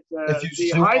continuity, right,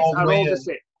 the heights are all the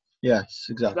same. Yes,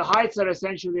 exactly. The heights are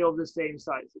essentially of the same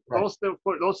size. Right.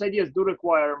 Those ideas do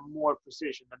require more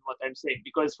precision than what I'm saying.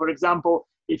 Because, for example,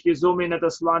 if you zoom in at a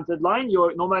slanted line,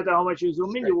 no matter how much you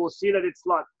zoom in, you will see that it's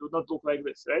slanted. It would not look like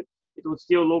this, right? It would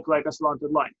still look like a slanted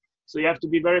line. So you have to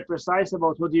be very precise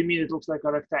about what do you mean it looks like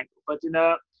a rectangle. But in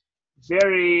a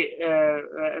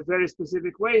very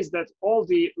specific ways that all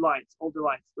the lines,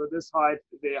 so this height,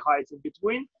 the heights in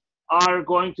between, are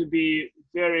going to be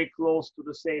very close to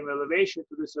the same elevation,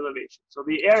 to this elevation. So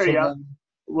the area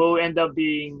will end up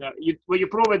being, you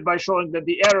prove it by showing that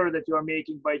the error that you are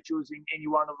making by choosing any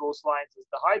one of those lines as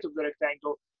the height of the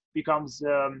rectangle becomes,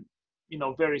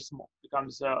 very small,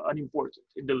 becomes unimportant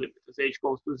in the limit. As h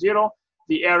goes to 0,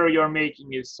 the error you're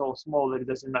making is so small that it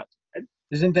doesn't matter. Right?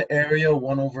 Isn't the area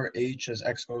 1 over h as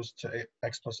x goes to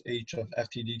x plus h of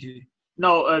ft dt?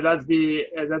 No, that's the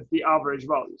average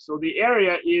value. So the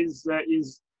area is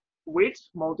width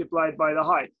multiplied by the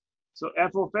height. So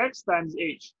f of x times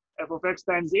h. F of x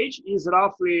times h is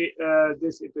roughly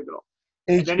this integral.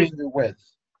 H being the width.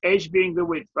 H being the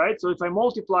width, right? So if I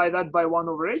multiply that by 1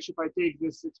 over h, if I take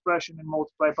this expression and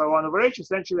multiply by 1 over h,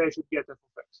 essentially I should get f of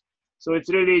x. So it's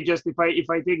really just if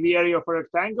I take the area of a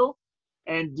rectangle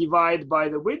and divide by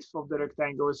the width of the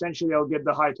rectangle, essentially I'll get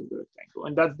the height of the rectangle.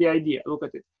 And that's the idea. Look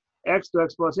at it. X to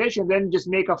x plus h, and then just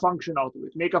make a function out of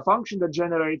it. Make a function that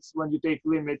generates, when you take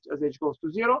limit as h goes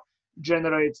to 0,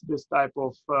 generates this type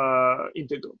of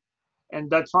integral. And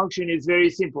that function is very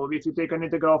simple. If you take an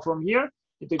integral from here,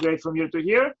 integrate from here to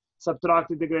here, subtract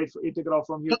integral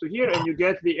from here to here, and you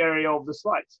get the area of the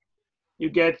slice. You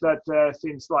get that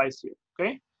thin slice here,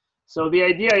 okay? So the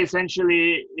idea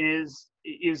essentially is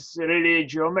really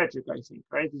geometric, I think,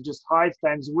 right? It's just height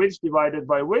times width divided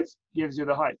by width gives you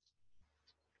the height.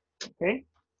 Okay,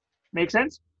 make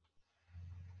sense?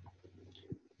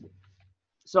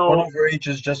 So 1 over h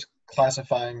is just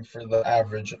classifying for the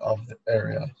average of the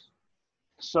area.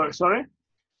 Sorry?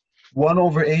 1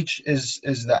 over h is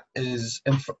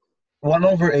 1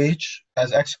 over h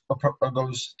as x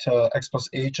goes to x plus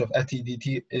h of ft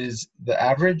dt is the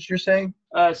average, you're saying?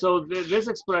 So this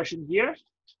expression here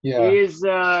is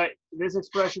this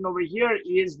expression over here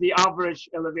is the average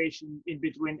elevation in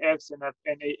between x and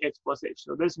x plus h.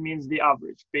 So this means the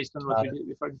average based on what we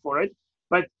defined for it.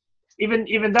 But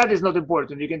even that is not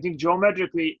important. You can think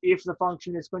geometrically, if the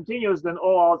function is continuous, then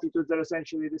all altitudes are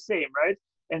essentially the same, right?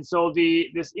 And so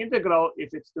this integral,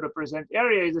 if it's to represent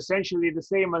area, is essentially the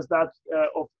same as that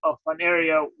of an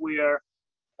area where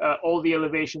all the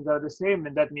elevations are the same,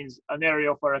 and that means an area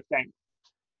of a rectangle.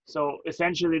 So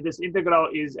essentially, this integral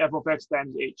is f of x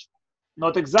times h.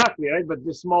 Not exactly, right? But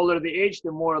the smaller the h,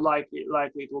 the more likely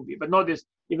it will be. But notice,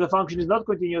 if the function is not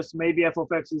continuous, maybe f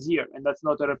of x is here, and that's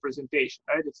not a representation,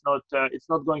 right? It's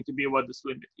not going to be what this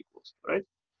limit equals, right?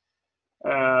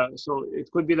 So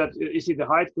it could be that you see the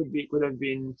height could have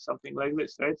been something like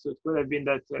this, right? So it could have been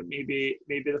that maybe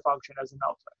the function has an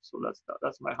outline. So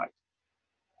that's my height.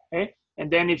 Okay, and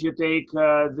then if you take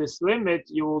this limit,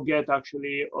 you will get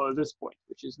actually this point,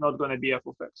 which is not going to be f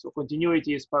of x. So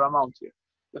continuity is paramount here.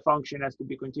 The function has to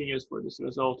be continuous for this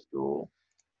result to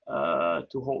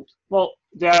hold. Well,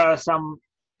 there are some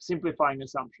simplifying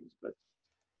assumptions, but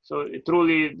so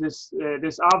truly this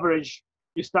average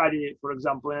you study, for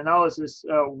example, in analysis,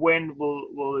 when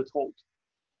will it hold?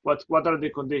 What are the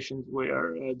conditions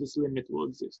where this limit will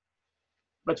exist?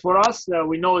 But for us,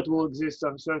 we know it will exist,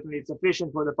 and certainly it's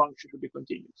sufficient for the function to be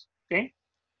continuous. Okay,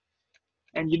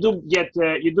 and you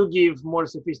do give more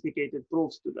sophisticated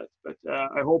proofs to that. But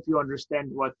I hope you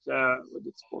understand what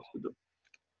it's supposed to do.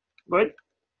 Good.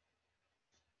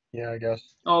 Yeah, I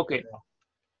guess. Okay.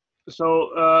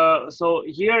 So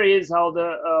here is how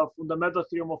the fundamental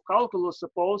theorem of calculus is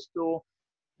supposed to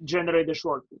generate a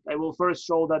shortcut. I will first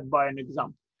show that by an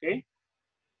example. Okay.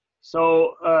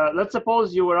 So let's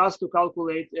suppose you were asked to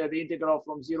calculate the integral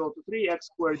from 0 to 3 x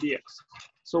squared dx.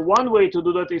 So one way to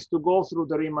do that is to go through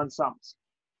the Riemann sums,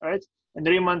 right? And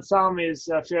the Riemann sum is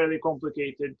a fairly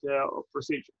complicated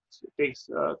procedure. It takes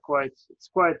it's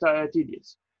quite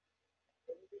tedious.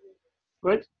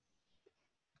 Good.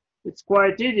 It's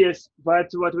quite tedious,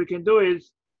 but what we can do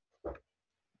is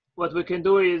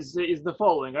the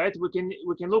following, right? We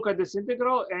can look at this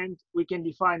integral and we can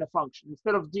define a function.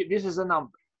 Instead of this is a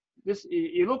number. This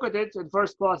you look at it and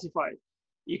first classify it.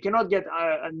 You cannot get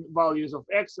values of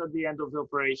x at the end of the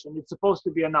operation. It's supposed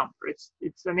to be a number.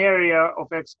 It's an area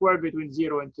of x squared between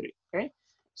 0 and 3. Okay.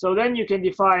 So then you can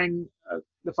define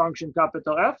the function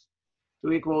capital F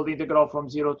to equal the integral from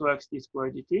 0 to x t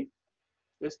squared dt.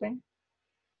 This thing.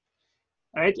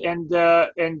 Right, and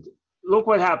look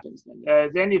what happens then.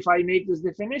 Then if I make this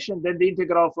definition, then the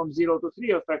integral from 0 to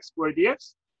 3 of x squared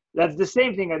dx, that's the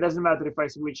same thing. It doesn't matter if I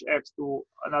switch x to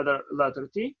another letter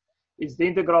t. It's the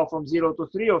integral from 0 to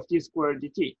 3 of t squared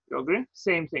dt. You agree?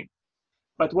 Same thing.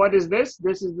 But what is this?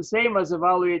 This is the same as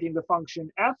evaluating the function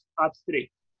f at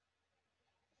 3.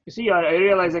 You see, I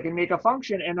realize I can make a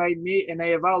function and I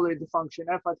evaluate the function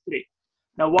f at 3.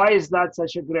 Now, why is that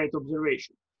such a great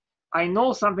observation? I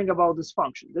know something about this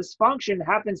function. This function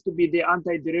happens to be the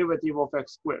antiderivative of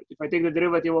x squared. If I take the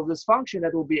derivative of this function,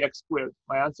 that will be x squared.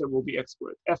 My answer will be x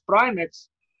squared. F prime x,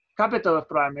 capital F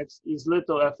prime x, is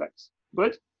little fx.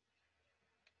 Good?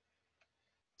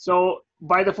 So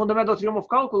by the fundamental theorem of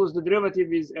calculus, the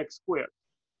derivative is x squared.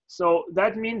 So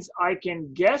that means I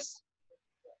can guess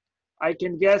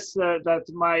that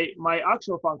my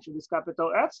actual function, this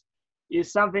capital F,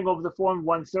 is something of the form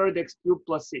 1/3 x cubed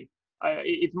plus c.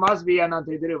 It must be an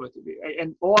antiderivative,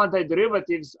 and all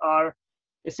antiderivatives are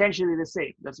essentially the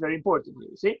same. That's very important.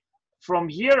 You see, from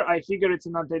here I figure it's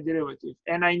an antiderivative,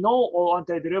 and I know all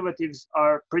antiderivatives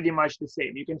are pretty much the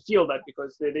same. You can feel that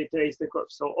because they trace the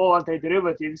curve. So all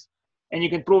antiderivatives, and you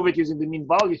can prove it using the mean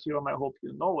value theorem. I hope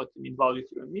you know what the mean value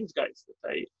theorem means, guys. That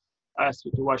I asked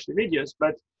you to watch the videos,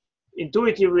 but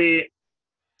intuitively,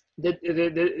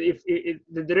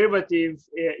 the derivative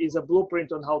is a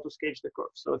blueprint on how to sketch the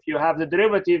curve. So if you have the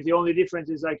derivative, the only difference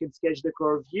is I can sketch the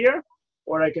curve here,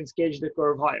 or I can sketch the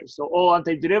curve higher. So all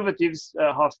antiderivatives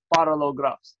have parallel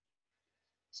graphs.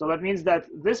 So that means that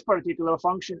this particular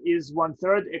function is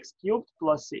 1/3 x cubed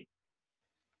plus c.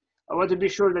 I want to be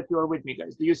sure that you are with me,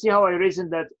 guys. Do you see how I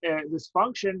reasoned that this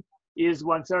function is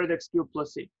 1/3 x cubed plus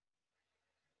c?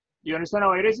 Do you understand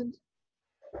how I reasoned?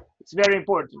 It's very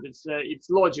important. It's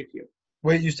logic here.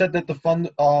 Wait, you said that the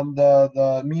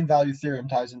mean value theorem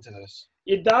ties into this.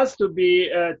 It does to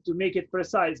make it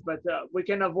precise, but we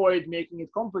can avoid making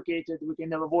it complicated. We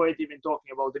can avoid even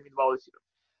talking about the mean value theorem.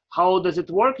 How does it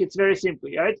work? It's very simple,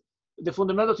 right? The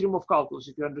fundamental theorem of calculus,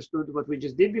 if you understood what we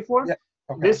just did before, yeah,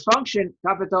 okay. This function,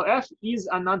 capital F, is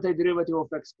an antiderivative of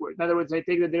x squared. In other words, I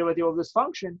take the derivative of this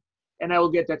function, and I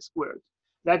will get x squared.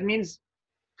 That means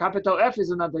capital F is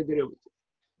an antiderivative.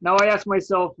 Now I ask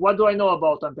myself, what do I know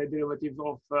about antiderivative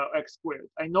of x squared?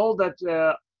 I know that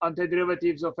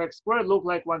antiderivatives of x squared look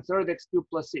like 1/3 x cubed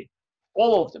plus c.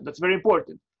 All of them. That's very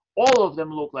important. All of them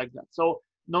look like that. So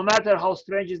no matter how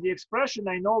strange is the expression,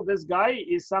 I know this guy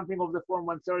is something of the form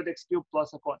 1/3 x cubed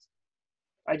plus a constant.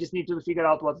 I just need to figure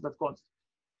out what's that constant.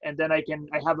 And then I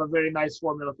have a very nice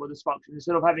formula for this function.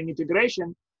 Instead of having integration,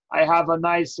 I have a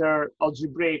nicer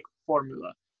algebraic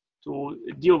formula to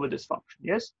deal with this function,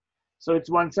 yes? So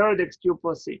it's 1/3 x cubed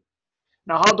plus c.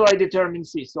 Now, how do I determine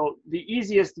c? So the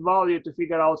easiest value to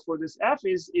figure out for this f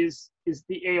is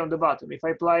the a on the bottom. If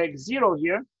I apply x0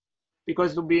 here, because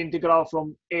it will be integral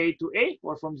from a to a,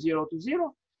 or from 0 to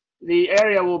 0, the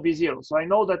area will be 0. So I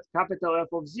know that capital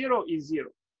F of 0 is 0.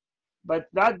 But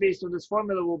that, based on this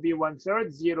formula, will be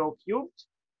 1/3 0 cubed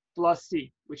plus c,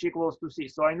 which equals to c.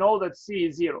 So I know that c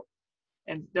is 0.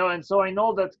 And so I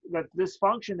know that this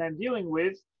function I'm dealing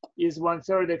with is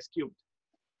 1/3 x cubed.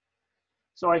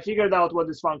 So I figured out what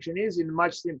this function is in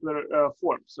much simpler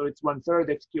form. So it's 1/3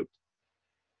 x cubed.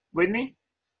 With me?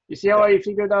 You see how I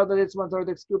figured out that it's 1/3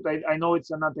 x cubed? I know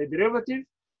it's an antiderivative.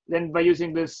 Then by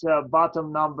using this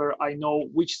bottom number, I know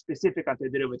which specific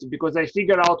antiderivative, because I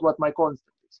figure out what my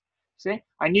constant is. See?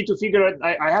 I need to figure it.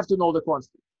 I have to know the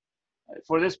constant.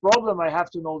 For this problem, I have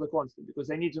to know the constant, because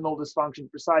I need to know this function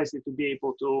precisely to be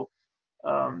able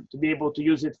to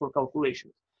use it for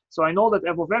calculations. So I know that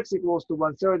f of x equals to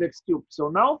 1/3 x cubed. So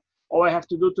now all I have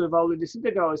to do to evaluate this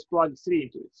integral is plug 3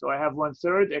 into it. So I have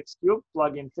 1/3 x cubed,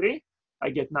 plug in 3, I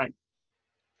get 9.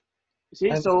 You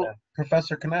see? So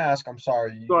Professor, can I ask? I'm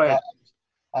sorry. Go ahead.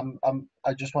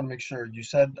 I just want to make sure you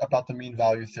said about the mean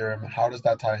value theorem. How does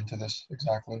that tie into this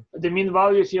exactly? The mean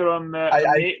value theorem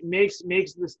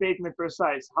makes the statement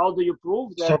precise. How do you prove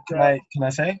that? So can I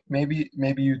say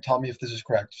maybe you tell me if this is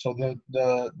correct. So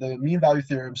the mean value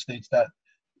theorem states that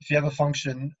if you have a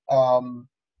function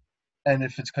and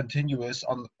if it's continuous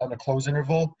on a closed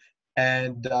interval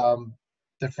and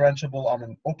differentiable on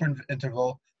an open interval,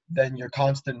 then your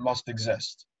constant must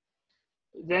exist.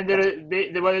 Then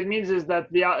what it means is that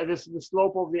the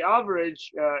slope of the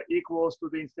average equals to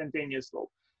the instantaneous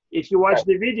slope. If you watch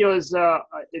the videos,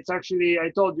 it's actually, I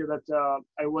told you that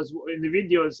I was in the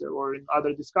videos or in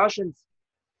other discussions,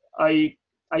 I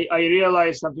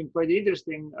realized something pretty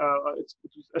interesting. It's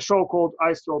a show called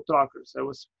Ice Road Trackers. I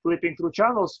was flipping through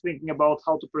channels thinking about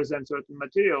how to present certain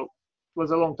material. It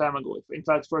was a long time ago. In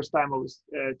fact, first time I was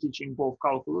teaching both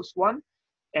calculus 1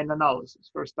 and analysis,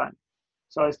 first time.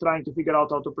 So I was trying to figure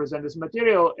out how to present this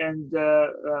material, and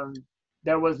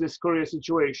there was this curious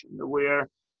situation where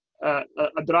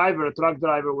a truck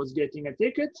driver was getting a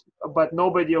ticket, but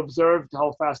nobody observed how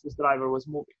fast this driver was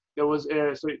moving. There was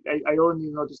so I only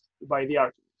noticed by the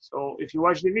argument. So if you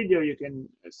watch the video, you can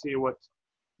see what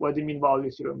the mean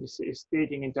value theorem is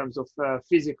stating in terms of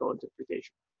physical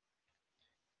interpretation.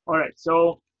 All right,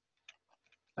 so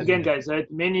Again, guys, right?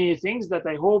 Many things that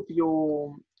I hope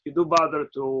you do bother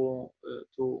to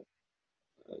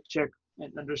check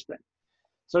and understand.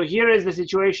 So here is the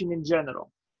situation in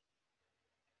general.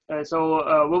 Here is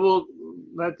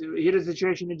the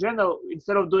situation in general.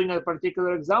 Instead of doing a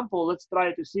particular example, let's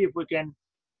try to see if we can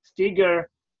figure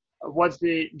what's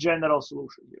the general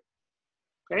solution here.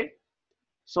 Okay.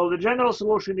 So the general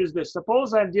solution is this.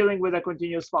 Suppose I'm dealing with a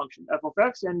continuous function, f of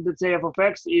x, and let's say f of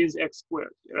x is x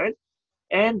squared, right?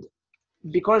 And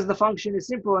because the function is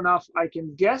simple enough, I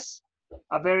can guess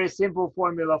a very simple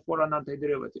formula for an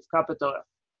antiderivative. Capital F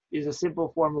is a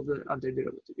simple form of the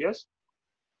antiderivative, yes?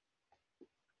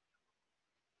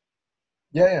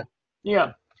 Yeah.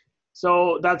 Yeah,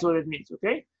 so that's what it means,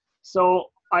 okay?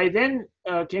 So I then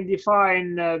can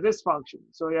define this function.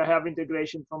 So I have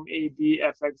integration from a b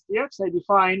fx dx. I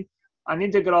define an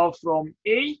integral from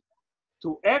a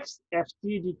to x ft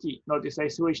dt. Notice I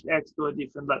switched x to a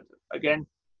different letter. Again,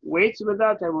 wait with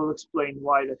that. I will explain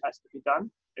why that has to be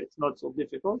done. It's not so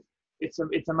difficult. It's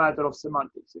a matter of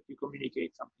semantics if you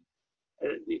communicate something.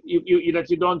 That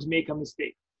you don't make a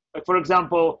mistake. Like for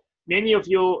example, many of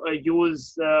you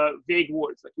use vague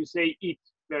words, like you say eat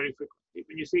very frequently.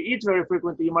 When you say eat very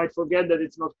frequently, you might forget that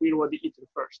it's not clear what the eat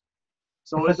refers to.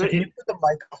 So Professor, can you put the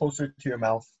mic closer to your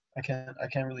mouth? I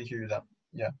can't really hear you that.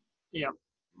 Yeah. Yeah.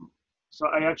 So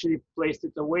I actually placed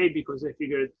it away because I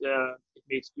figured it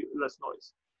makes less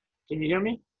noise. Can you hear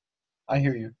me? I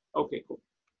hear you. Okay, cool.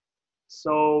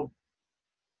 So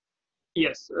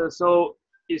yes, so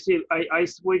you see, I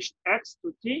switched x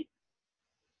to t,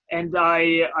 and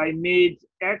I made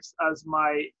x as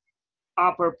my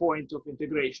upper point of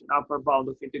integration, upper bound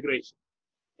of integration.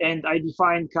 And I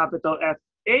defined capital F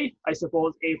A, I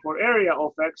suppose A for area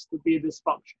of x, to be this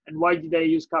function. And why did I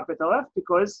use capital F?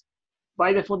 Because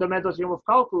by the fundamental theorem of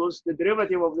calculus, the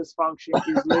derivative of this function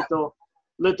is little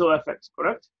fx,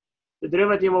 correct? The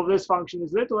derivative of this function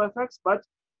is little fx, but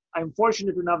I'm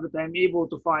fortunate enough that I'm able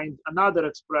to find another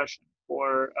expression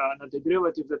for an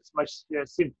antiderivative that's much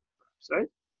simpler, right?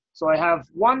 So I have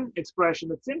one expression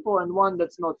that's simple and one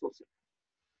that's not so simple.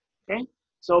 Okay,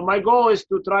 so my goal is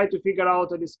to try to figure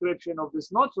out a description of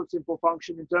this not so simple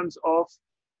function in terms of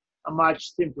a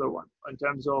much simpler one, in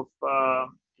terms of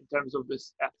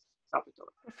this f capital.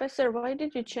 Professor, why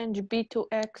did you change b to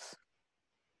x?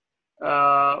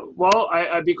 Well,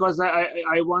 because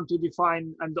I want to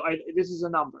define, and this is a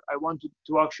number. I want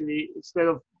to actually, instead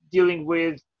of dealing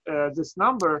with this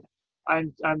number,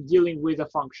 I'm dealing with a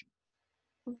function.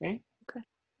 Okay. Okay.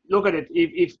 Look at it.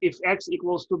 If x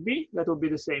equals to b, that will be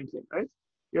the same thing, right?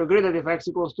 You agree that if x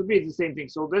equals to b, it's the same thing.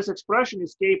 So this expression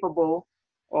is capable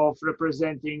of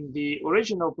representing the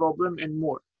original problem and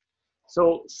more.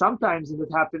 So sometimes, and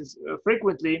it happens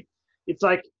frequently, it's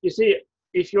like, you see,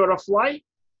 if you're a fly,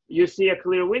 you see a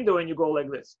clear window and you go like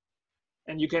this,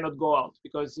 and you cannot go out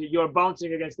because you're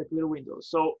bouncing against a clear window.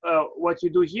 So what you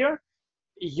do here,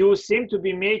 you seem to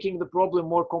be making the problem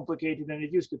more complicated than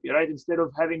it used to be, right? Instead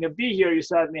of having a b here, you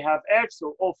suddenly have x,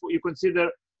 so you consider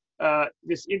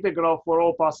this integral for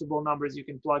all possible numbers you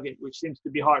can plug in, which seems to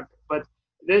be hard. But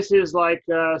this is like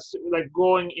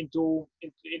going into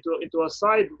a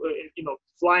side,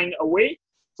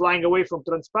 flying away from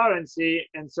transparency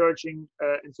and searching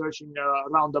a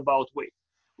roundabout way,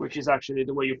 which is actually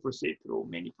the way you proceed through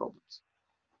many problems.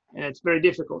 And it's very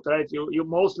difficult, right? You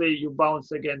mostly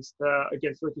bounce against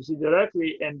what you see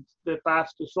directly, and the path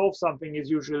to solve something is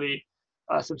usually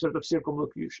some sort of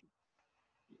circumlocution.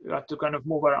 You have to kind of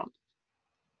move around.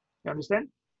 You understand?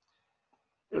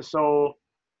 So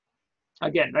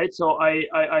again, right? So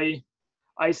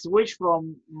I switch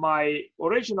from my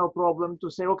original problem to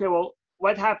say, okay, well,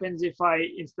 what happens if I,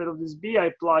 instead of this b,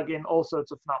 I plug in all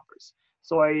sorts of numbers?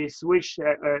 So I switch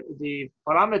the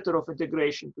parameter of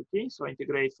integration to t, so I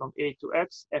integrate from a to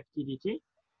x, ft dt,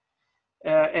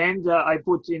 and I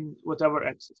put in whatever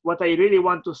x is. What I really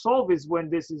want to solve is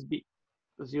when this is b,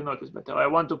 as you notice better. I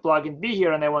want to plug in b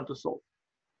here and I want to solve.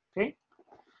 Okay,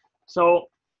 so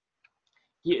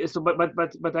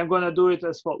but I'm going to do it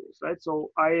as follows, right?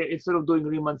 So instead of doing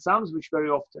Riemann sums, which very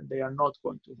often they are not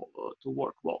going to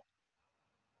work well.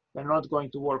 They're not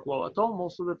going to work well at all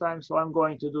most of the time. So I'm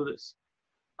going to do this.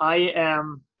 I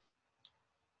am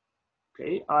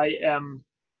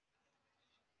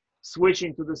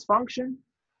switching to this function,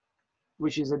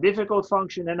 which is a difficult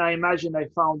function, and I imagine I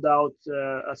found out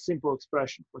a simple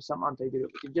expression for some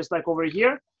antiderivative. Just like over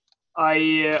here,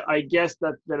 I guess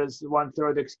that there is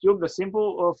 1/3 x cubed, the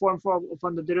simple form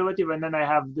of the derivative, and then I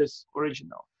have this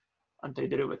original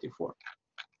antiderivative form.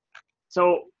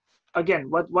 So again,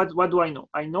 what do I know?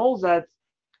 I know that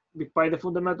by the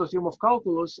fundamental theorem of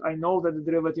calculus, I know that the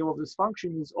derivative of this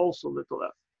function is also little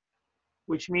f,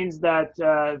 which means that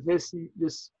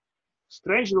this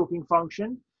strange looking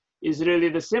function is really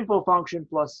the simple function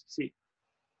plus c.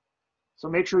 So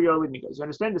make sure you're with me, guys. You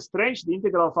understand? The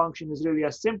integral function is really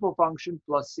a simple function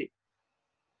plus c.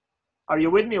 Are you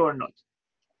with me or not?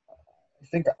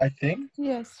 I think.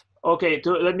 Yes. Okay.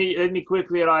 Let me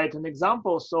quickly write an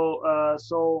example.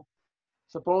 So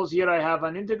suppose here I have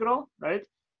an integral, right?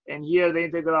 And here the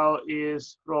integral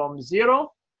is from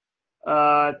 0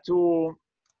 to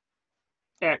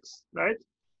x, right?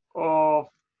 Of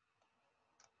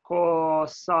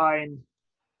cosine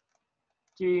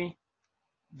t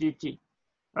dt,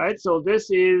 right? So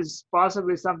this is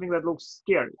possibly something that looks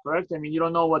scary, correct? I mean, you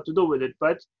don't know what to do with it,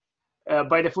 but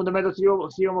by the fundamental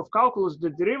theorem of calculus, the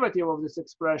derivative of this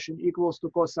expression equals to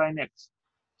cosine x.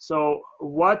 So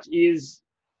what is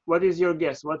your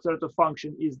guess? What sort of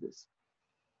function is this?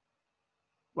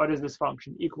 What is this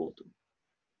function equal to?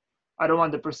 I don't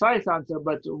want the precise answer,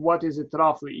 but what is it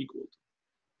roughly equal to?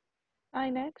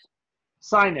 Sin x.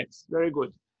 Sin x, very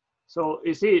good. So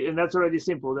you see, and that's already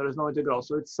simple. There is no integral.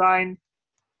 So it's sin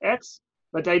x,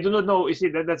 but I do not know. You see,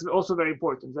 that's also very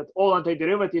important, that all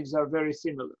antiderivatives are very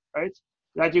similar, right?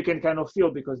 That you can kind of feel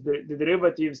because the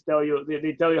derivatives tell you,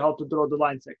 they tell you how to draw the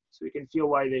line segment. So you can feel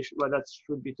why that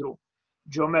should be true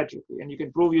geometrically. And you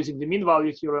can prove using the mean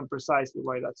value theorem precisely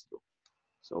why that's true.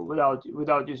 So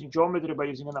without using geometry, by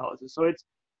using analysis. So it's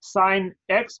sin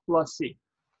x plus c.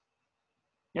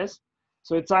 Yes?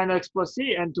 So it's sin x plus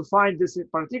c, and to find this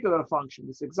particular function,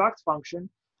 this exact function,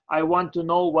 I want to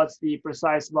know what's the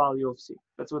precise value of c.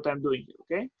 That's what I'm doing here,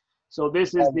 okay? So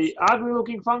this is the ugly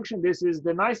looking function, this is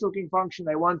the nice looking function.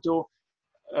 I want to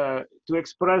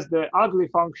express the ugly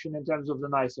function in terms of the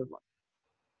nicer one.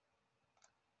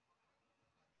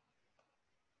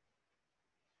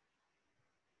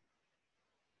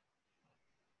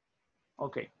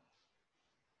 Okay.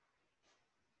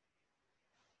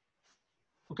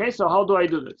 Okay, so how do I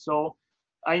do that? So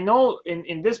I know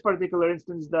in this particular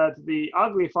instance that the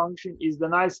ugly function is the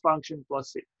nice function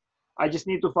plus c. I just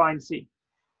need to find c.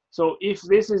 So if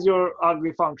this is your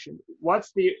ugly function, what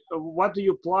do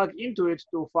you plug into it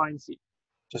to find c?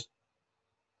 Just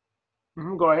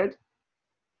go ahead.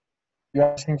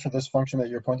 You're asking for this function that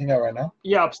you're pointing at right now?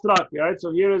 Yeah, abstractly, right?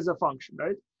 So here is a function,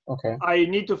 right? Okay. I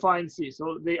need to find c.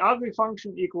 So the ugly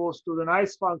function equals to the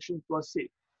nice function plus c.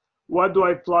 What do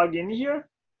I plug in here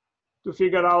to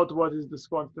figure out what is this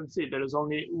constant c? There is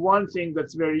only one thing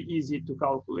that's very easy to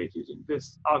calculate using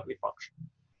this ugly function.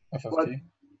 F of t.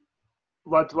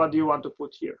 What do you want to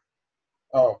put here?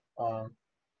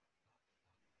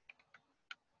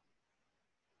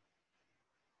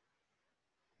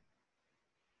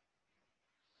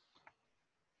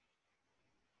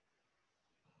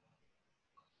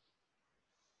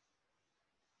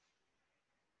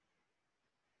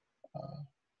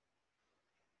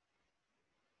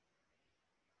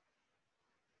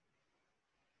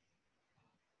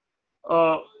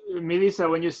 Oh, Melissa,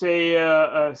 when you say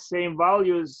same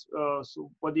values, so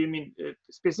what do you mean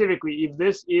specifically? If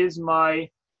this is my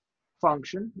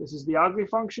function, this is the ugly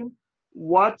function,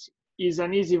 what is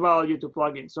an easy value to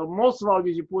plug in? So most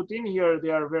values you put in here, they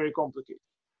are very complicated.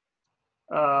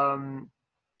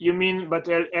 You mean, but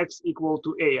x equal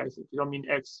to a, I think. You don't mean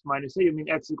x minus a, you mean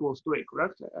x equals to a,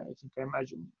 correct? I think I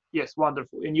imagine. Yes,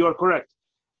 wonderful. And you are correct.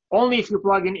 Only if you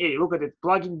plug in a. Look at it.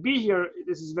 Plugging b here,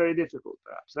 this is very difficult,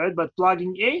 perhaps, right? But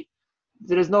plugging a,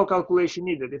 there is no calculation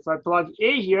needed. If I plug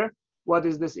a here, what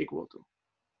is this equal to?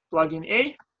 Plug in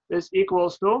a, this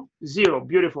equals to 0.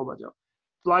 Beautiful, Mateo.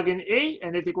 Plug in a,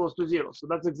 and it equals to 0. So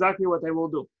that's exactly what I will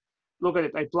do. Look at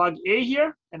it. I plug a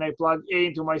here, and I plug a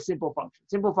into my simple function.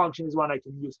 Simple function is one I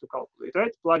can use to calculate,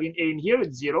 right? Plugging a in here,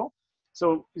 it's 0.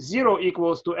 So 0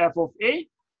 equals to f of a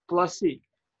plus c.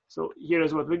 So here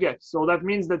is what we get. So that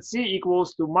means that c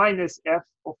equals to minus f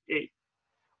of a,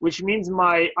 which means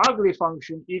my ugly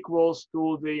function equals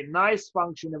to the nice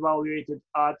function evaluated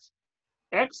at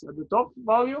x, at the top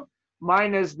value,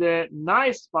 minus the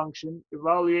nice function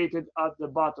evaluated at the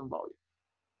bottom value.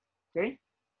 Okay?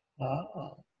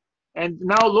 And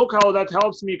now look how that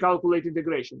helps me calculate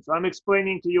integration. So I'm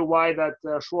explaining to you why that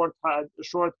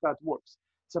shortcut works.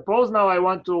 Suppose now I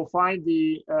want to find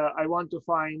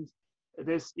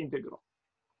this integral.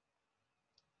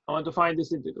 I want to find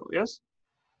this integral, yes?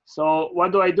 So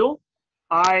what do?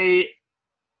 I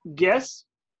guess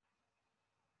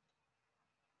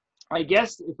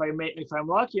if I'm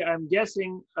lucky, I'm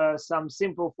guessing some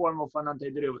simple form of an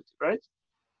antiderivative, right?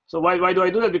 So why do I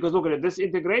do that? Because look at it. This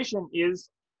integration is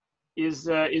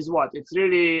what? It's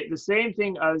really the same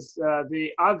thing as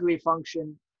the ugly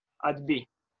function at b.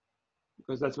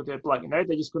 because that's what they're plugging, right?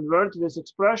 They just convert this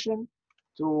expression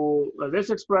to this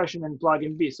expression and plug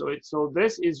in b. So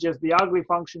this is just the ugly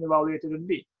function evaluated at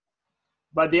b.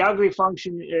 But the ugly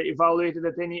function evaluated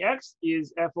at any x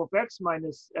is f of x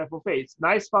minus f of a. It's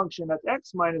nice function at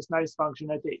x minus nice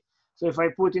function at a. So if I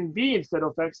put in b instead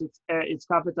of x, it's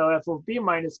capital F of b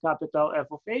minus capital F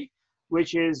of a,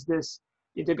 which is this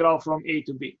integral from a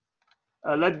to b.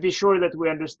 Let's be sure that we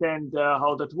understand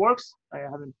how that works. I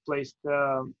haven't placed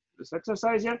this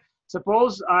exercise yet.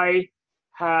 Suppose I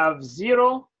have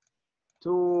 0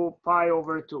 to pi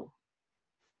over 2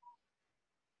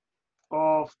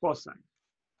 of cosine.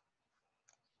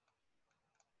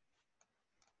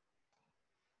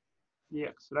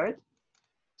 Dx, right?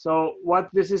 So what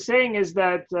this is saying is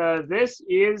that this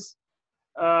is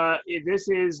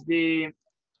the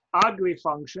ugly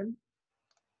function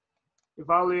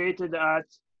evaluated at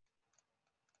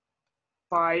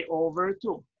pi over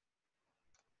 2,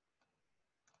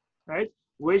 right?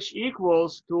 Which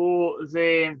equals to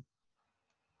the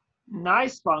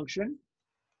nice function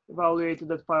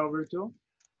evaluated at pi over 2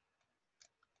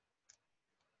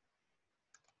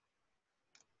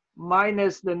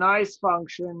 minus the nice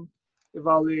function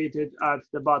evaluated at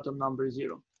the bottom number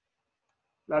 0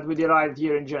 that we derived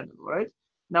here in general, right?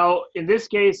 Now, in this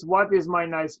case, what is my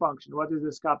nice function? What is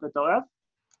this capital F?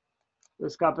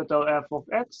 This capital F of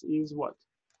x is what?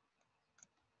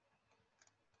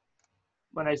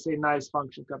 When I say nice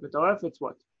function capital F, it's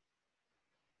what?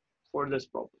 For this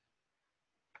problem.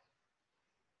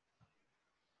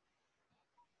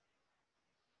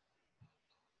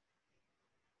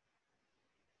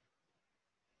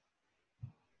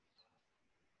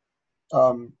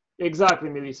 Exactly,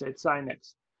 Melissa, it's sine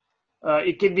x.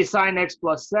 It can be sine x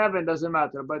plus 7, doesn't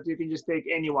matter, but you can just take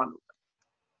any one of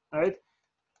them, right?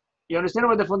 You understand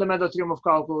what the fundamental theorem of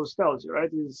calculus tells you,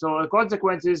 right? So the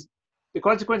consequence is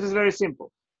very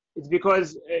simple. It's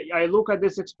because I look at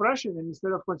this expression, and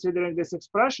instead of considering this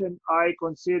expression, I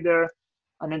consider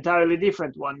an entirely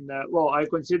different one. Well, I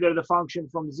consider the function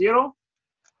from 0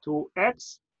 to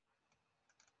x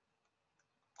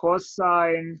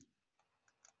cosine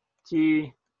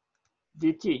t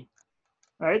dt,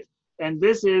 right? And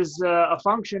this is a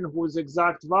function whose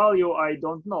exact value I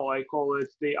don't know. I call it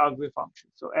the ugly function.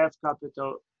 So f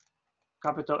capital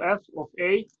F of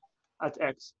a at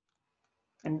x.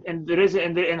 And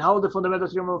how the fundamental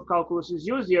theorem of calculus is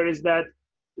used here is that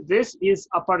this is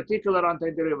a particular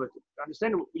antiderivative.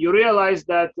 Understand? You realize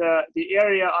that the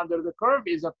area under the curve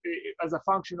is as a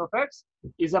function of x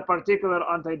is a particular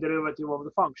antiderivative of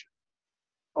the function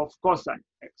of cosine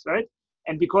x, right?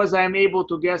 And because I am able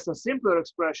to guess a simpler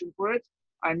expression for it,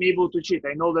 I'm able to cheat.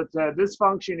 I know that this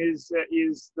function is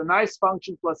the nice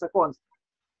function plus a constant.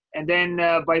 And then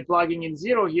by plugging in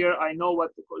 0 here, I know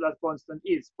what that constant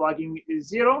is. Plugging is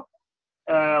 0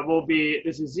 will be,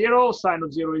 this is 0, sine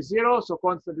of 0 is 0, so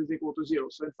constant is equal to 0.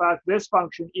 So in fact, this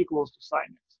function equals to sine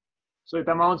x. So it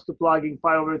amounts to plugging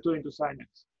pi over 2 into sine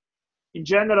x. In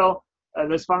general,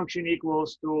 this function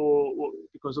equals to,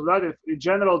 because of that, in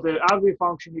general, the ugly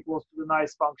function equals to the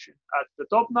nice function at the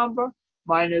top number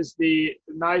minus the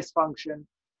nice function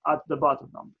at the bottom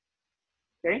number,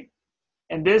 okay?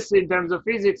 And this, in terms of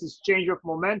physics, is change of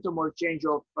momentum or change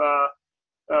of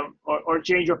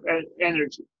change of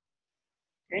energy,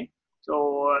 okay?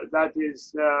 So that's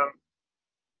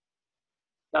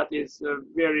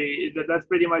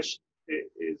pretty much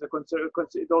is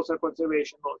it's also a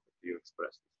conservation law that you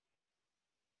expressed.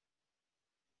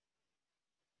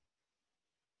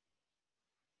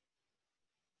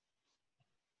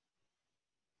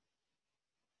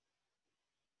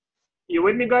 You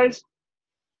with me, guys?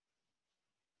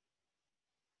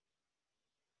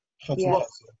 Yeah.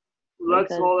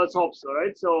 Let's hope so,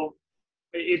 right? So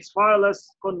it's far less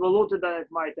convoluted than it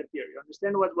might appear. You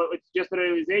understand what it's just a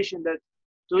realization that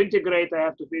to integrate, I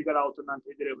have to figure out an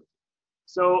antiderivative.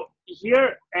 So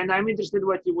here, and I'm interested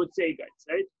what you would say, guys,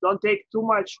 right? Don't take too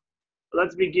much.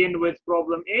 Let's begin with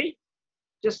problem A.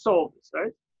 Just solve this,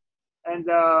 right? And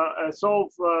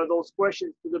solve those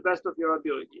questions to the best of your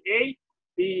ability. A,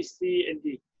 B, C, and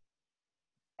D.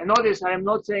 And notice I am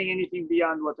not saying anything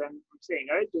beyond what I'm saying,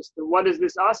 right? Just what is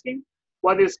this asking?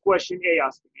 What is question A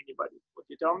asking? Anybody? Would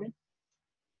you tell me?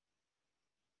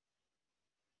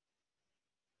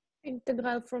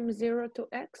 Integral from 0 to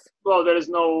x. Well, there is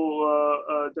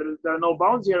no there are no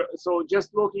bounds here. So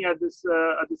just looking at this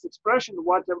expression,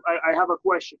 what I have a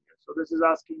question here. So this is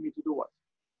asking me to do what?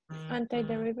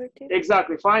 Antiderivative.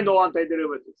 Exactly. Find all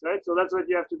antiderivatives, right? So that's what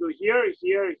you have to do here,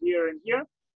 here, here, and here.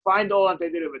 Find all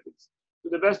antiderivatives. To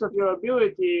the best of your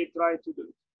ability, try to do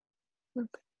it. Okay?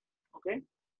 Okay?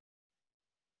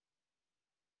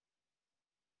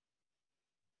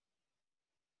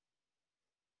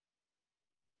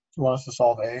 You want us to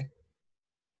solve A?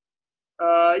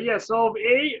 Yeah, solve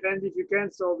A, and if you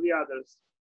can, solve the others.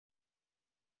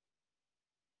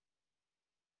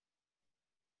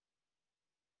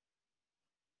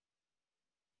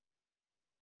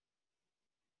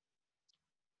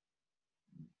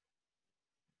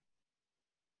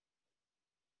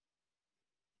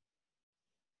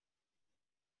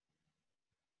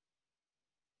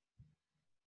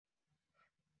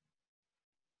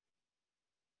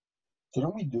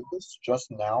 Didn't we do this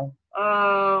just now?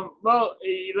 Well,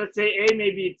 let's say A,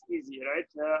 maybe it's easy, right?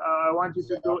 I want you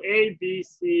to do A, B,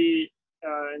 C,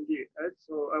 and D, right?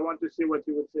 So I want to see what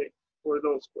you would say for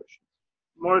those questions.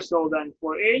 More so than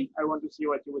for A, I want to see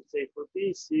what you would say for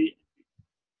B, C.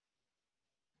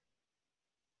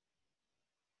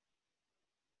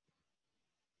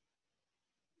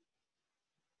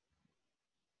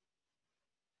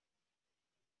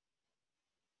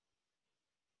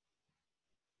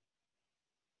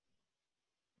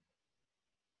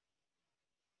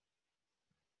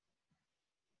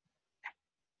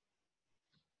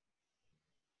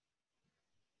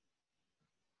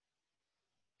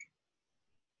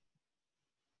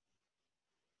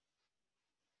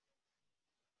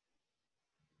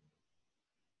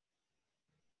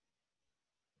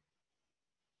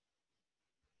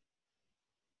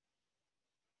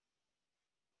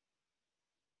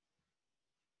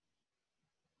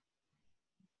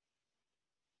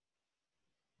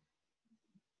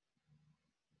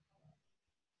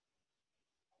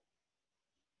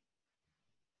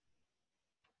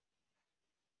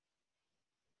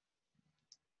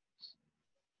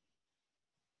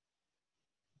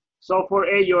 So for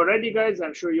A, you're ready, guys?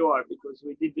 I'm sure you are because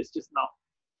we did this just now.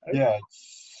 Right? Yeah,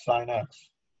 it's sine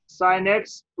x. Sin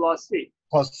X plus C.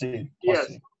 Plus C. Plus Yes.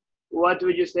 C. What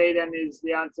would you say then is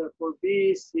the answer for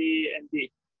B, C, and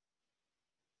D?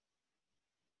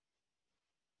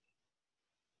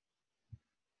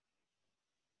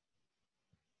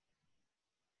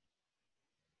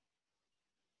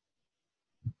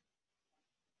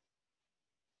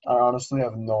 I honestly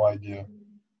have no idea.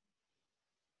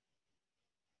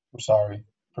 I'm sorry,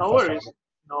 No Professor. worries. I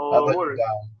No let you worries.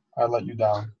 down. I let you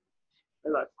down.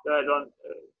 Relax. Don't.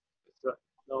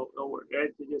 No worries.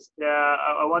 Right? Just.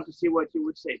 I want to see what you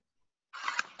would say.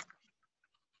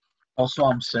 Also,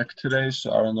 I'm sick today,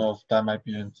 so I don't know if that might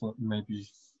be maybe,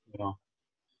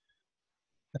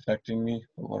 affecting me,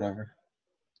 but whatever.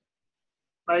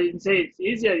 I didn't say it's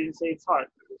easy. I didn't say it's hard.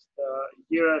 Just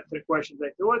here are 3 questions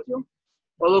I threw at you.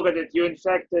 Well, look at it. You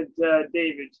infected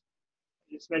David.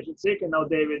 You just mentioned sick, and now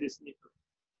David is sick.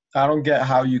 I don't get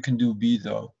how you can do B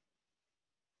though.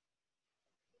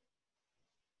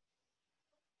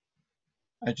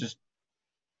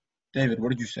 David,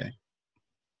 what did you say?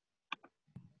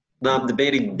 No, I'm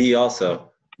debating B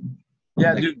also.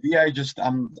 Yeah, dude, B,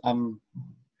 I'm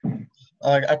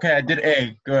like, okay, I did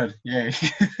A. Good, yay.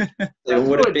 So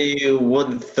would good. it be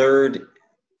 1/3,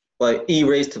 like e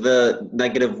raised to the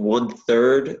negative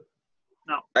 1/3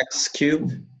 No. x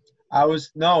cubed?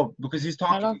 No, because he's I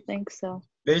talking, don't think so.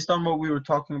 based on what we were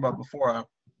talking about before,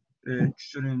 it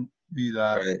shouldn't be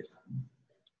that. Right.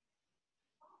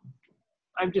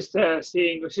 I'm just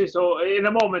seeing. So in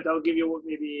a moment, I'll give you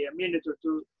maybe a minute or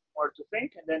 2 more to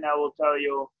think, and then I will tell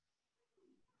you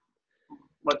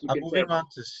what you I'm can say. moving on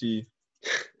to C.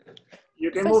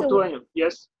 You can Professor, move to any.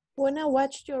 Yes. when I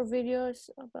watched your videos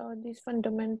about this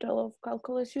fundamental of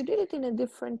calculus, you did it in a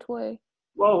different way.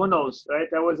 Well, who knows, right?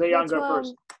 I was a That's younger why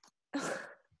person.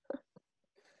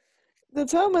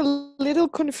 That's why I'm a little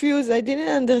confused. I didn't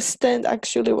understand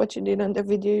actually what you did on the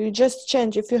video. You just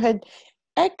changed. If you had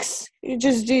x, you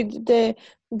just did the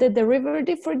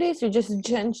derivative for this. You just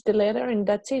changed the letter, and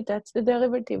that's it. That's the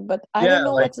derivative. But I Yeah, don't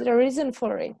know like- what's the reason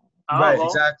for it. Right, Well,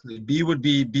 exactly. B would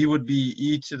be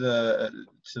e to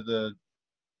the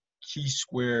t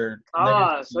squared.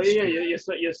 so yeah, you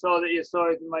saw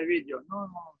it in my video. No.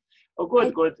 Oh,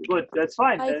 good. That's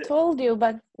fine. I told you,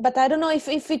 but I don't know if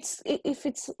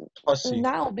it's Plus C.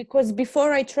 now, because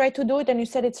before I tried to do it and you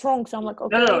said it's wrong. So I'm like,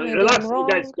 okay, No, maybe relax, I'm wrong.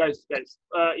 guys.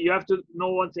 You have to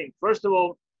know one thing. First of all,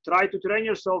 try to train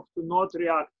yourself to not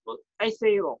react. Well, I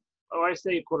say wrong or I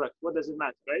say correct. What does it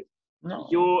matter, right? No.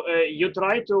 You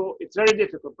try to. It's very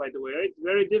difficult, by the way, right?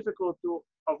 Very difficult to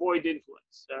avoid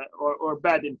influence or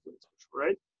bad influence,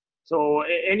 right? So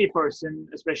any person,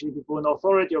 especially people in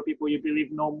authority or people you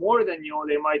believe know more than you,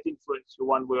 they might influence you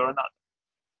one way or another.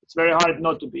 It's very hard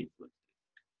not to be influenced.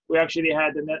 We actually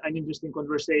had an interesting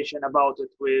conversation about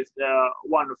it with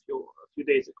one of you a few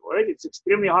days ago, right? It's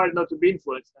extremely hard not to be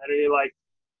influenced. I really like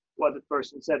what the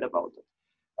person said about it.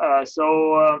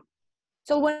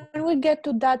 So when we get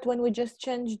to that, when we just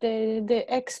change the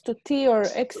x to t or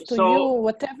x to So- u,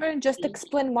 whatever, just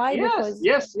explain why, because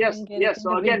Yes. I didn't get it in So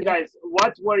the again, video. guys,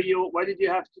 what did you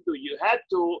have to do? You had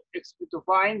to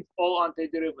find all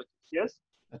antiderivatives. Yes.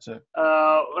 That's it.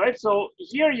 Right. So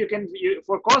here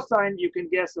for cosine you can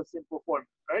guess a simple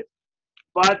formula, right?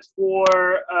 But for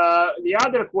the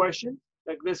other question,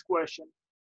 like this question,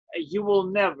 you will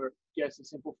never guess a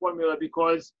simple formula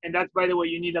because, and that's, by the way,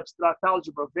 you need abstract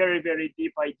algebra, very, very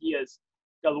deep ideas,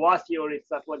 Galois theory,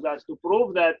 stuff like that, to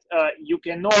prove that you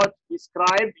cannot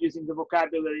describe using the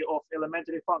vocabulary of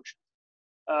elementary functions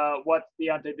what the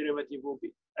antiderivative will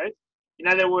be, right? In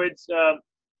other words,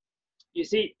 you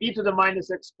see, e to the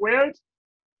minus x squared,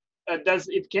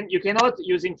 you cannot,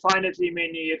 using finitely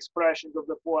many expressions of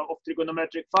the form of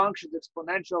trigonometric functions,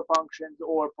 exponential functions,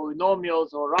 or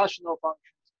polynomials, or rational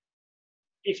functions.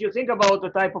 If you think about the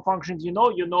type of functions you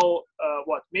know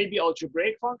what? Maybe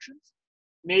algebraic functions,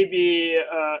 maybe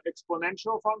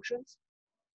exponential functions,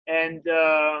 and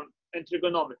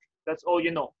trigonometry. That's all you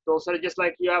know. Those are just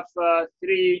like you have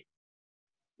 3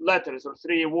 letters or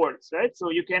 3 words, right?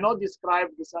 So you cannot describe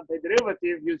this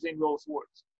antiderivative using those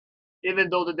words.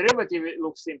 Even though the derivative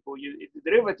looks simple, the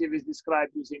derivative is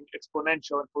described using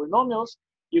exponential and polynomials,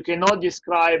 you cannot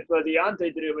describe the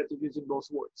antiderivative using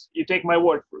those words. You take my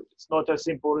word for it. It's not a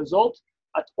simple result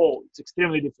at all. It's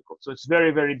extremely difficult. So it's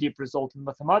very, very deep result in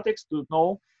mathematics to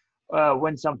know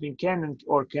when something can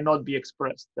or cannot be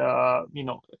expressed,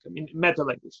 in meta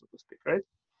language, so to speak, right?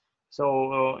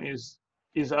 So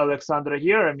is Alexandra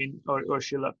here? I mean, or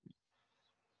she left me?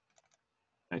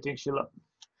 I think she left me.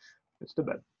 It's too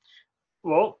bad.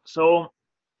 Well, so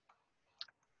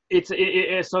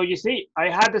so you see, I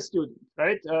had a student,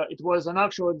 right? It was an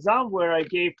actual exam where I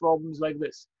gave problems like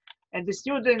this, and the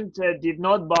student did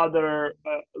not bother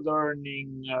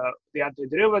learning the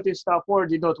antiderivative stuff, or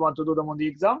did not want to do them on the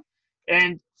exam.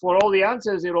 And for all the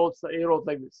answers, he wrote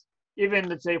like this. Even,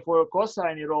 let's say, for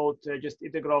cosine, he wrote just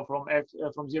integral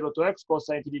from 0 to x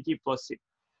cosine t dt plus c,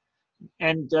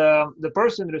 and the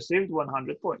person received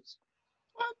 100 points.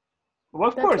 Well,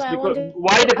 of That's course, why I because wanted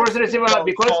why the to person ask you. received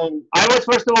because So- I was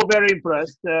first of all very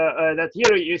impressed that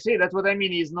here you see that's what I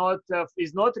mean. He's not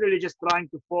really just trying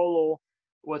to follow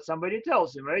what somebody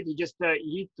tells him, right?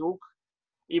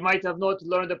 He might have not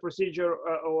learned a procedure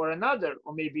or another,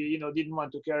 or maybe didn't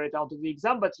want to carry it out to the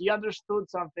exam, but he understood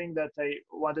something that I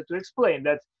wanted to explain,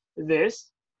 that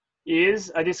this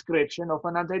is a description of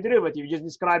an antiderivative. You just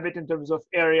describe it in terms of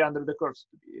area under the curve.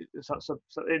 So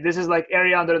this is like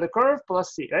area under the curve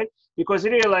plus c, right? Because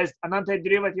you realized an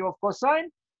antiderivative of cosine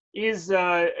is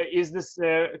this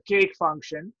cake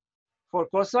function for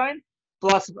cosine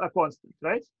plus a constant,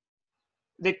 right?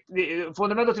 The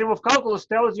fundamental theorem of calculus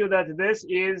tells you that this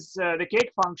is the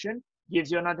cake function gives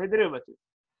you an antiderivative.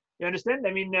 You understand?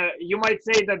 I mean, you might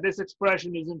say that this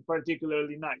expression isn't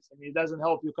particularly nice. I mean, it doesn't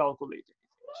help you calculate it.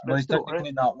 But he's That's true,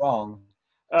 technically not wrong.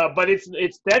 but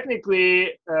it's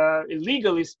technically,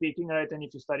 legally speaking, right? And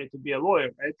if you study to be a lawyer,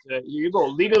 right? Here you go.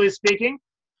 Legally speaking,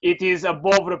 it is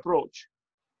above reproach.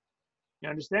 You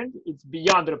understand? It's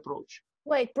beyond reproach.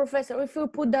 Wait, Professor, if you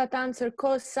put that answer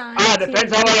cosine.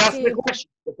 Depends how I ask the question.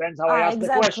 Depends how I ask the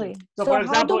question. Exactly. So, So for how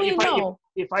example, do we know?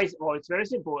 well, it's very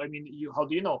simple. I mean, how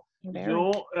do you know?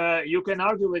 Very. You can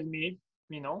argue with me,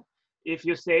 if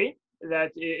you say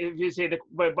that, if you say that,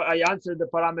 but I answer the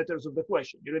parameters of the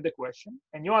question. You read the question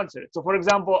and you answer it. So, for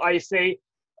example, I say,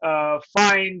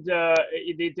 find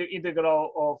the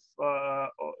integral of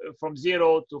from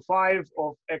 0 to 5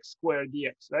 of x squared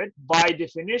dx, right? By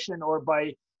definition, or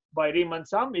by Riemann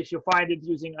sum, if you find it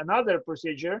using another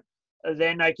procedure,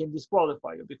 then I can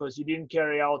disqualify you because you didn't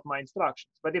carry out my instructions.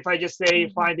 But if I just say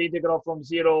find the integral from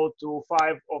 0 to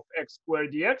 5 of x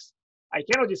squared dx, I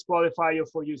cannot disqualify you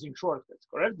for using shortcuts,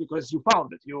 correct? Because you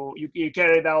found it, you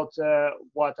carried out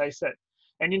what I said.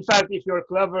 And in fact, if you're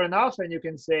clever enough and you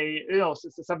can say,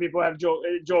 some people have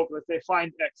joke, let's say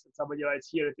find x, and somebody writes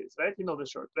here it is, right? You know the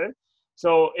shortcut.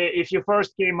 So if you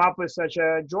first came up with such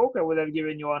a joke, I would have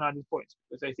given you 100 points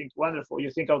because I think wonderful.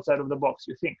 You think outside of the box.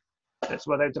 You think. That's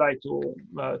what I try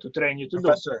to train you to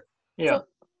Professor, do. Yeah.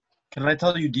 can I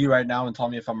tell you D right now and tell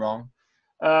me if I'm wrong?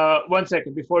 1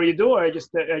 second before you do. I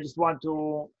just want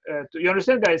to you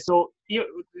understand, guys. So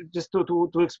just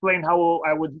to explain how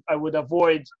I would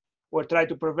avoid or try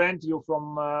to prevent you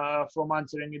from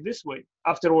answering it this way.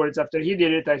 Afterwards, after he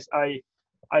did it,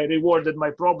 I rewarded my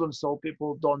problem so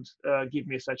people don't give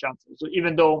me such answers. So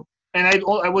even though, and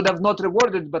I would have not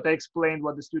rewarded, but I explained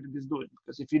what the student is doing.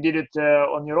 Because if you did it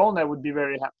on your own, I would be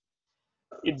very happy.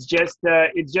 It's just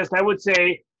I would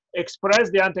say express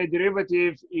the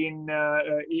antiderivative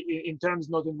in terms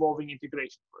not involving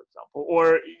integration, for example,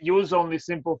 or use only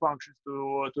simple functions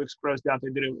to express the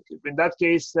antiderivative. In that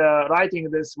case, writing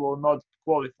this will not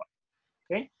qualify.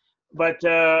 Okay, but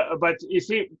you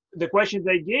see, the questions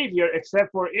I gave here,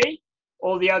 except for A,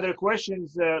 all the other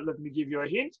questions, let me give you a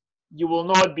hint, you will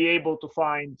not be able to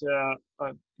find,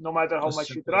 no matter how much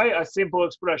you try, a simple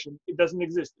expression. It doesn't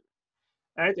exist.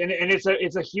 Right? And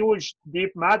it's a huge,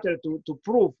 deep matter to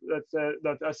prove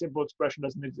that a simple expression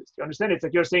doesn't exist. You understand? It's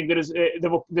like you're saying there is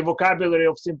the vocabulary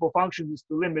of simple functions is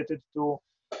too limited to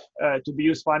be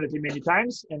used finitely many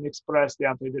times and express the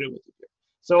antiderivative here.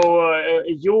 So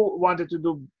you wanted to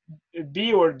do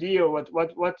B or D, or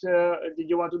what did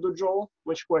you want to do, Joel?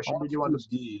 Which question did you want to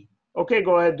do? D. Okay,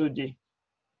 go ahead, do D.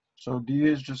 So D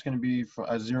is just going to be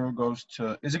as 0 goes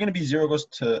to, is it going to be 0 goes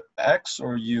to X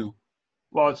or U?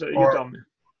 Well, you tell me.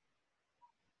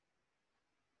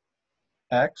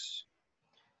 X?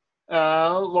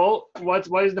 Well,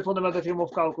 what is the fundamental theorem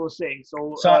of calculus saying?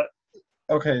 So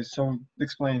okay, so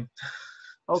explain.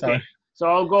 Okay, Sorry. so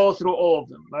I'll go through all of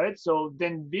them, right? So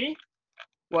then B,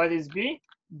 what is B?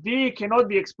 B cannot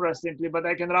be expressed simply, but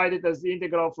I can write it as the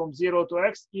integral from 0 to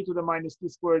x e to the minus t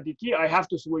squared dt. I have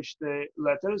to switch the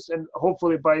letters, and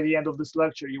hopefully by the end of this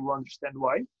lecture, you will understand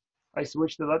why I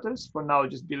switch the letters. For now,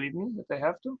 just believe me that I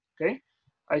have to, okay?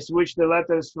 I switch the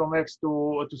letters from x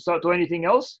to anything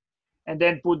else, and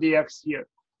then put the x here.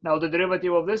 Now, the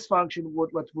derivative of this function,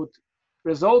 what would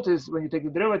result is, when you take the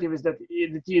derivative, is that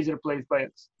the t is replaced by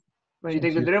x. When you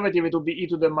take the derivative, it will be e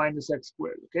to the minus x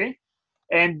squared, okay?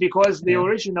 And because the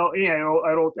original,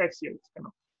 I wrote x here, it's kind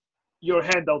of, your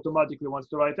head automatically wants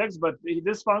to write x, but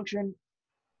this function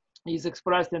is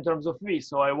expressed in terms of v.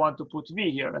 So I want to put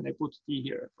v here, and I put t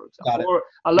here, for example, or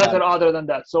a letter other than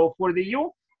that. So for the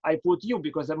u, I put u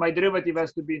because my derivative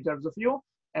has to be in terms of u,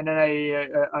 and then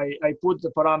I put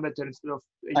the parameter instead of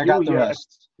I u got the here.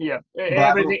 rest. Yeah,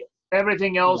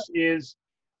 everything else is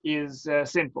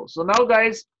simple. So now,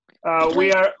 guys,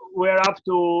 we're up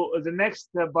to the next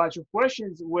batch of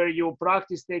questions where you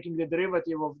practice taking the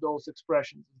derivative of those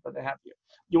expressions that I have here.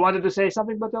 You wanted to say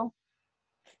something, Batel?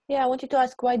 Yeah, I wanted to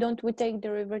ask, why don't we take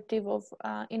derivative of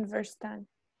inverse tan?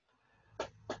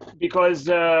 Because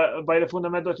by the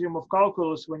fundamental theorem of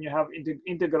calculus, when you have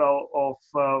integral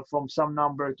of from some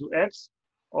number to x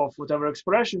of whatever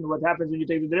expression, what happens when you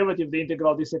take the derivative, the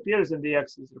integral disappears and the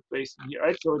x is replaced here,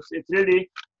 right? So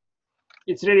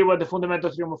it's really what the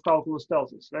fundamental theorem of calculus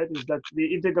tells us, right? Is that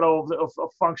the integral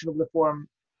of function of the form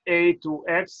a to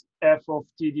x f of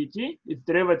t dt, its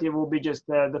derivative will be just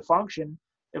the function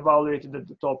evaluated at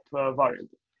the top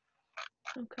variable.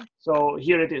 Okay. So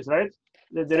here it is, right?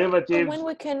 The derivative. When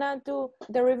we cannot do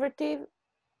derivative,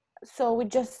 so we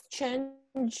just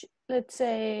change, let's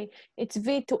say it's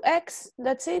v to x,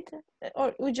 that's it?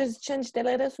 Or we just change the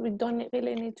letters, we don't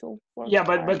really need to work. Yeah,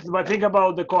 but think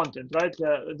about the content, right?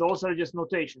 Those are just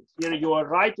notations. Here you are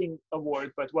writing a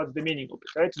word, but what's the meaning of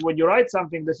it, right? So when you write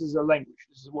something, this is a language,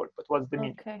 this is a word, but what's the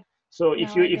meaning? Okay. So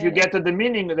if you get to the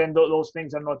meaning, then those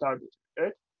things are not arbitrary,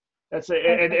 right? That's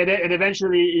and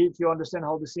eventually, if you understand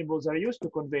how the symbols are used to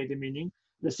convey the meaning,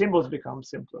 the symbols become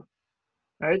simpler,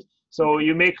 right? So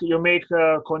you make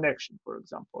a connection, for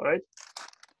example, right?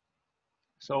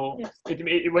 So yes.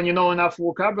 When you know enough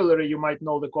vocabulary, you might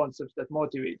know the concepts that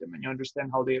motivate them, and you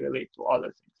understand how they relate to other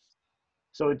things.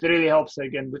 So it really helps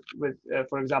again with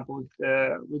for example,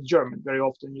 with German. Very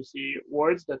often you see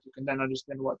words that you can then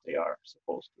understand what they are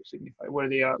supposed to signify, where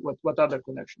they are, what other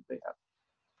connections they have.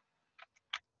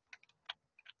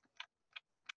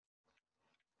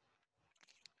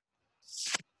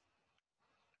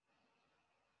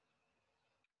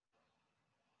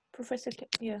 Professor,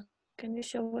 can you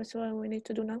show us what we need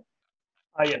to do now?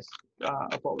 Yes,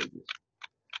 apologies.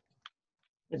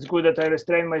 It's good that I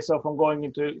restrain myself from going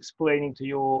into explaining to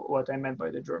you what I meant by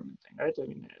the German thing, right? I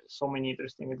mean, so many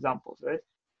interesting examples, right?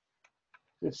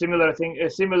 The similar thing,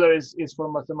 similar is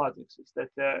for mathematics. It's that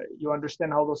you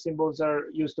understand how those symbols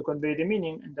are used to convey the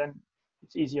meaning, and then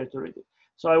it's easier to read it.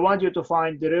 So I want you to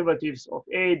find derivatives of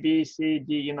A, B, C,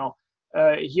 D. You know,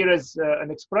 here is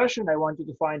an expression. I want you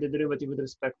to find the derivative with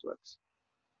respect to x.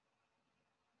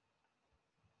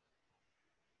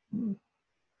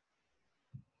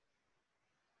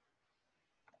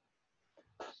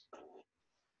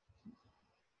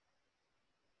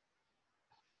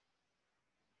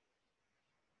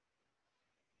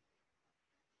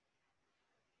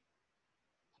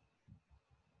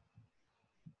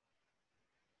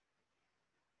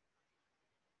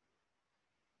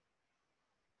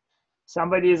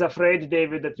 Somebody is afraid,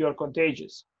 David, that you're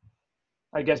contagious.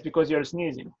 I guess because you're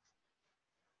sneezing.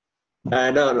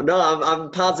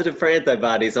 I'm positive for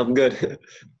antibodies. I'm good.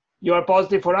 You are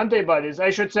positive for antibodies. I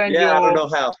should send Yeah, you. I don't know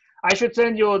how. I should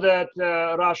send you that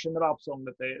Russian rap song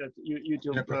that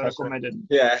YouTube Yeah, Professor. recommended.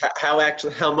 Yeah,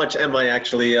 how much am I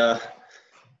actually?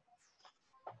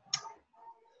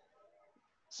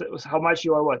 So how much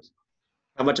you are what?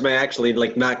 How much am I actually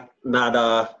like not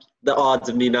the odds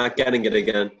of me not getting it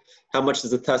again? How much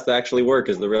does the test actually work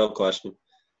is the real question.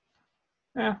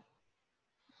 Yeah.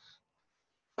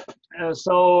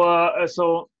 So I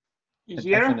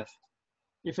here finished.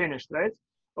 you finished, right?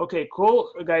 Okay, cool,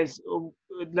 guys.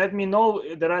 Let me know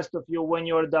the rest of you when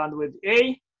you're done with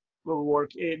A. We'll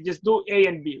work. Just do A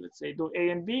and B. Let's say do A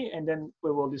and B, and then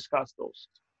we will discuss those.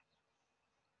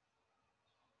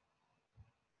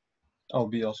 Oh,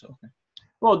 B also. Okay.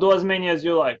 Well, do as many as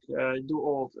you like. Do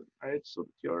all of them, right? So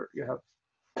that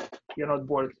you're not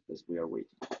bored as we are waiting.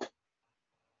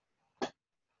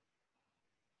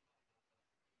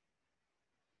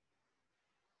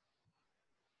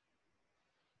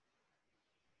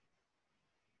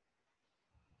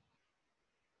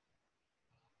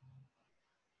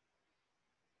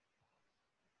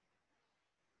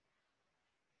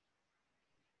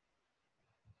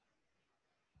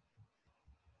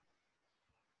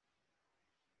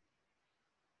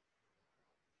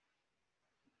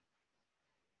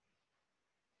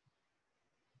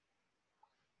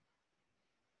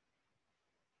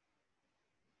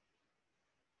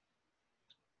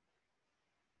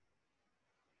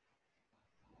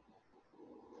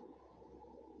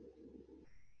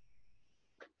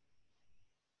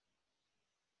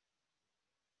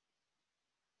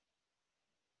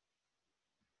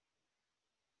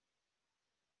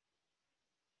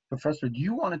 Professor, do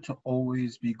you want it to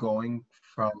always be going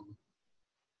from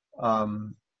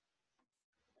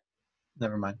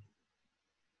never mind.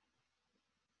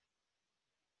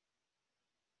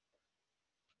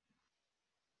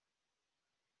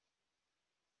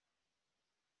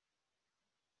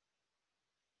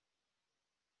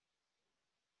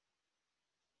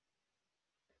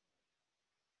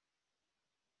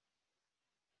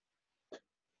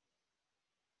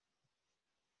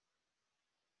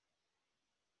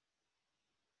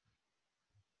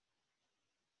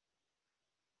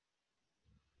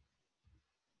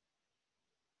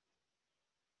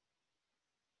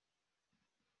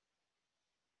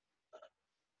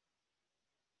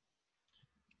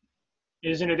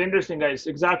 Isn't it interesting, guys?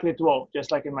 Exactly 12,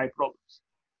 just like in my problems.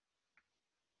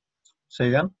 Say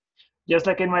again? Just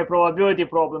like in my probability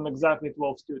problem, exactly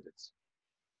 12 students,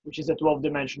 which is a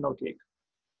 12-dimensional cake.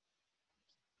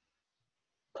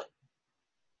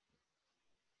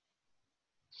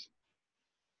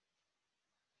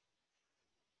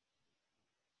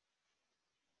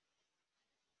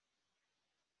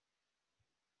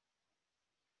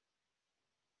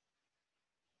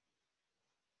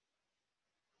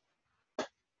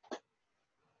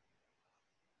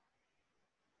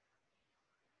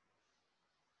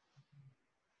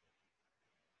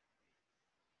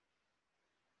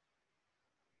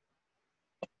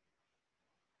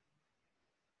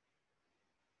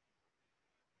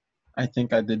 I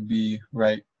think I did B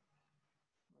right.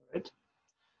 Right?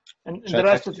 And Should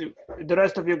I text you? the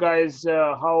rest of you guys,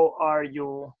 how are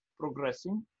you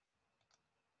progressing?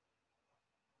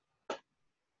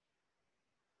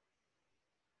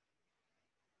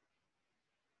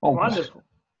 Oh, Wonderful,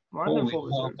 holy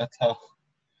wonderful. hell, that's tough.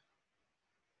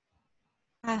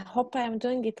 I hope I am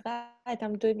doing it right.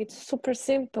 I'm doing it super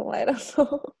simple. I don't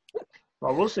know.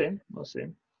 Well, we'll see, we'll see.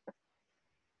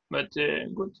 But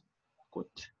good, good,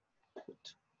 good.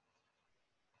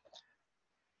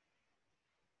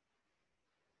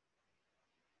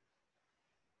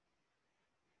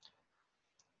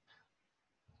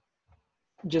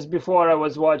 Just before I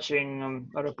was watching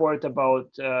a report about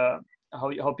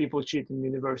how people cheat in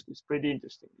universities. Pretty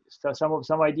interesting. So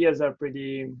some ideas are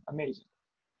pretty amazing.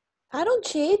 I don't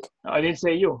cheat. I didn't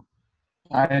say you.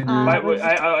 I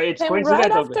agree. It's I'm right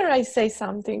coincidental. after I say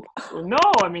something. No,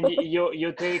 I mean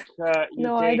you take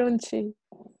No, I don't cheat.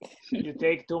 you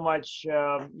take too much.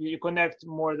 You connect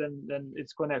more than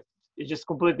it's connected. It's just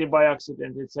completely by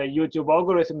accident. It's a YouTube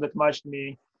algorithm that matched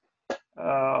me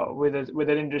with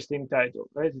an interesting title,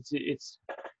 right? It's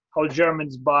how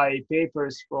Germans buy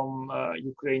papers from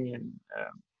Ukrainian,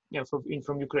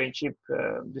 from Ukraine, cheap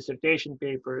dissertation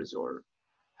papers or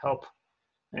help,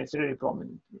 and it's really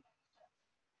prominent.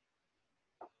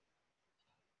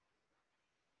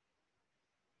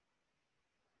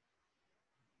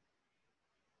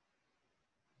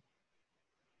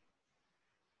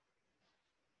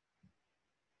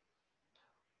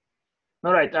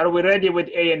 All right, are we ready with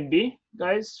A and B,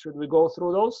 guys? Should we go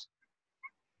through those?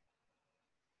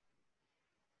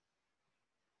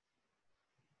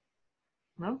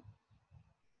 No?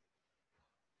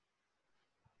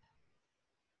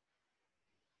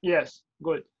 Yes,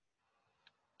 good.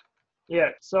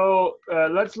 Yeah, so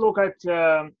let's look at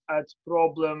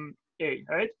problem A,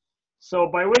 right? So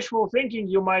by wishful thinking,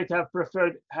 you might have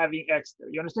preferred having x there.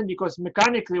 You understand? Because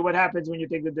mechanically, what happens when you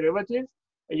take the derivative?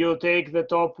 You take the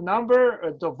top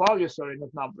number, top value, sorry,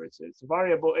 not number, it's a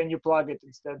variable, and you plug it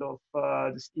instead of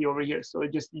this t over here. So you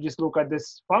just look at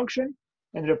this function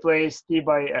and replace t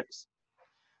by x.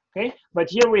 Okay, but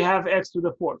here we have x to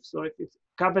the fourth. So if it's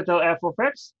capital F of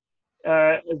x,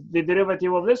 the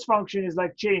derivative of this function is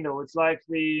like chain rule. It's like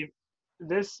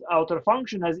this outer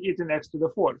function has eaten x to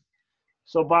the fourth.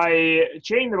 So by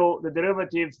chain rule, the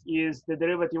derivative is the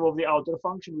derivative of the outer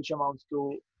function, which amounts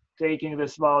to taking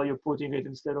this value, putting it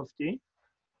instead of t,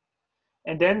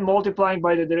 and then multiplying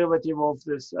by the derivative of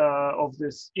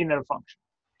this inner function.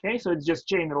 Okay, so it's just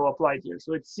chain rule applied here.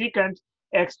 So it's secant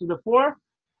x to the 4,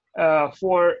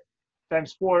 4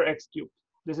 times 4x cubed.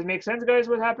 Does it make sense, guys?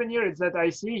 What happened here? It's that I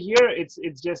see here.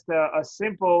 It's just a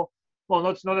simple. Well,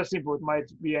 not a simple. It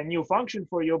might be a new function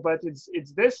for you, but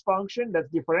it's this function that's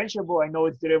differentiable. I know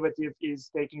its derivative is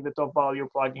taking the top value,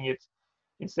 plugging it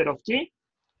instead of t.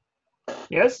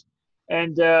 Yes,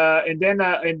 and then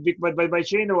but by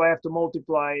chain rule, I have to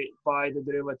multiply by the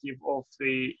derivative of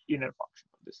the inner function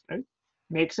of this. Right?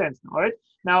 Makes sense. All right.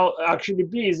 Now, actually,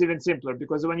 b is even simpler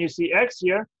because when you see x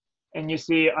here, and you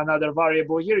see another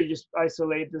variable here, you just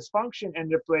isolate this function and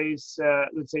replace,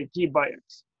 let's say, t by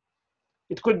x.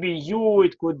 It could be u,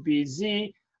 it could be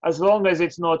z, as long as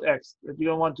it's not x. But you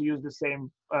don't want to use the same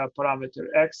parameter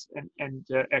x and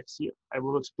x here. I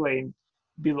will explain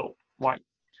below why.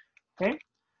 Okay,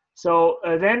 so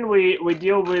then we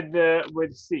deal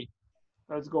with c.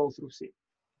 Let's go through c.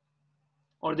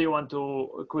 Or do you want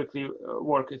to quickly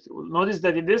work it? Notice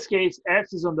that in this case,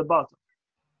 x is on the bottom.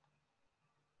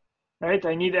 Right,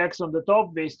 I need x on the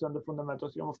top based on the fundamental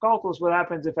theorem of calculus. What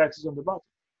happens if x is on the bottom?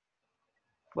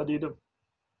 What do you do?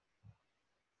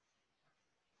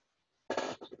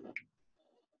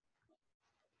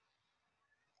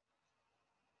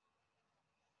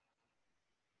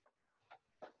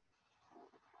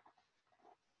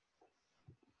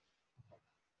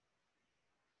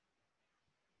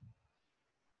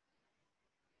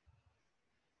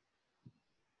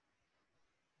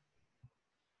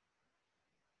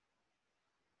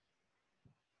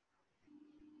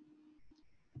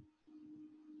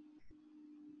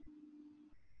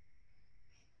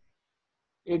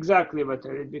 Exactly, but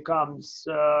it becomes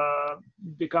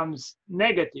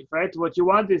negative, right? What you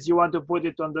want is you want to put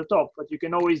it on the top, but you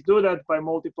can always do that by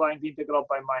multiplying the integral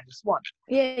by -1.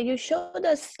 Yeah, you showed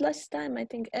us last time, I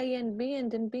think, a and b,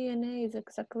 and then b and a is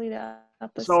exactly the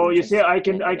opposite. So you see, I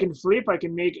can negative. flip. I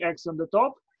can make x on the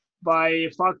top by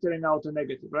factoring out a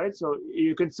negative, right? So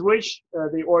you can switch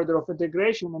the order of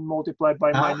integration and multiply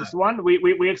by -1.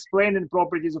 We explained in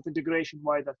properties of integration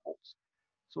why that holds.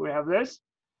 So we have this.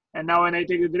 And now when I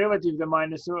take the derivative, the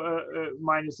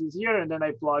minus is here, and then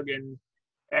I plug in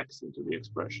x into the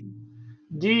expression.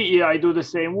 D, I do the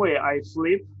same way. I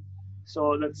flip, so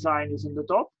that sign is in the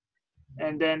top,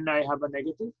 and then I have a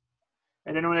negative.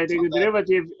 And then when I take the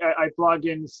derivative, I plug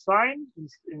in sign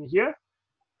in here,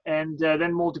 and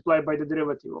then multiply by the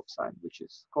derivative of sign, which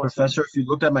is cosine. Professor, if you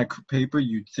looked at my paper,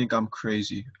 you'd think I'm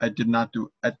crazy. I did not do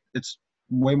it. It's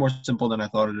way more simple than I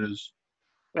thought it is.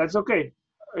 That's okay.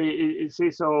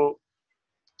 See, so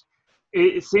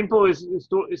it's simple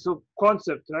is a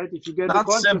concept, right? If you get Not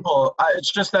the concept, simple.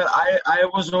 It's just that I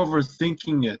was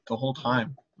overthinking it the whole time.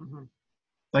 Mhm.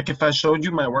 Like if I showed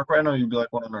you my work right now, you'd be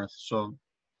like, "What on earth?" So.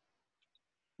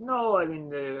 No, I mean,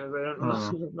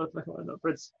 not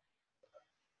but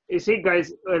you see, guys,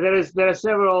 there are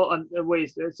several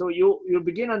ways. So you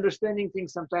begin understanding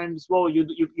things sometimes. Well,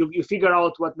 you figure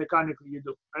out what mechanically you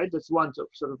do, right? That's one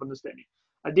sort of understanding.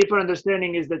 A deeper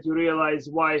understanding is that you realize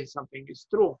why something is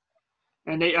true,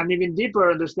 and an even deeper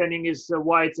understanding is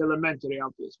why it's elementary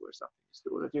obvious where something is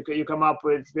true. That you come up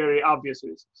with very obvious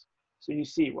reasons, so you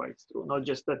see why it's true, not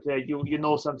just that you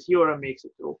know some theorem makes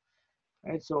it true.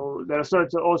 Right, so there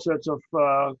are all sorts of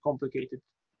complicated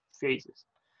phases.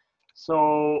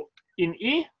 So in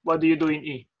E, what do you do in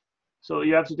E? So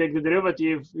you have to take the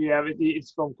derivative. You have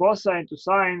it's from cosine to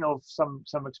sine of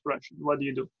some expression. What do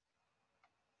you do?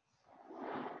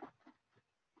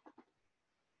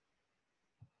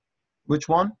 Which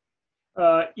one?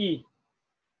 E.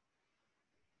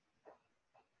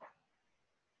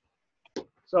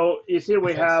 So you see,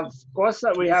 we have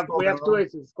cosine. We have two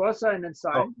axes, cosine and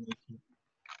sine. Oh.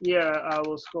 Yeah, I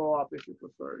will scroll up if you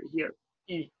prefer. Here,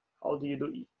 E. How do you do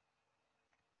E?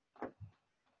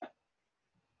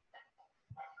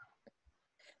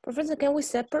 Professor, can we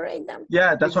separate them?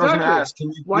 Yeah, that's what I was going to Exactly. ask.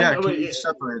 Can you, One, yeah, can you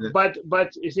separate it?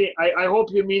 but you see, I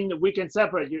hope you mean we can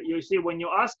separate. You see, when you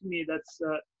ask me,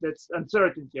 that's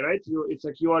uncertainty, right? It's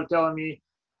like you are telling me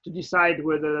to decide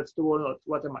whether that's true or not.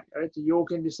 What am I, right? You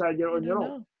can decide on your own.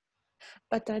 Know.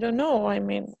 But I don't know. I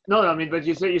mean, no, I mean, but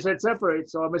you said separate,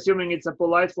 so I'm assuming it's a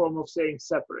polite form of saying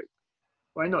separate.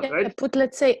 Why not, yeah, right? put,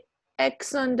 let's say,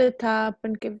 x on the top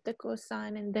and give the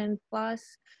cosine, and then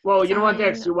plus. Well, you don't want sine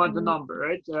x, you want a on- number,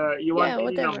 right? You want any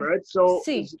whatever. number, right? So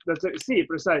C. that's a C,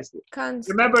 precisely.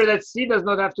 Constant. Remember that C does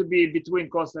not have to be between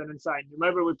cosine and sine.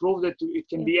 Remember, we proved that it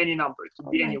can be any number. It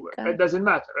can be my anywhere. God. It doesn't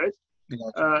matter,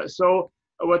 right? So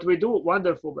what we do,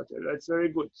 wonderful, but that's very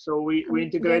good. So we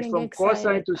integrate getting from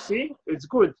cosine to C. It's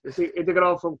good. It's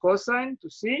integral from cosine to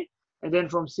C, and then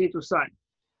from C to sine.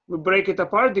 We break it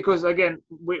apart because, again,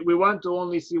 we want to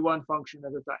only see one function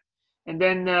at a time. And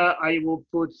then I will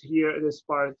put here this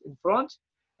part in front,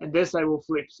 and this I will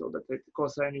flip so that the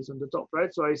cosine is on the top,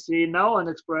 right? So I see now an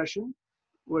expression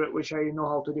which I know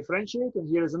how to differentiate, and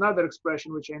here is another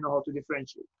expression which I know how to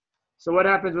differentiate. So what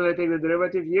happens when I take the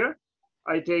derivative here?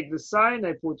 I take the sine,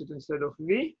 I put it instead of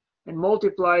v, and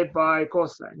multiply by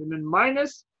cosine. And then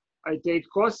minus, I take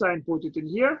cosine, put it in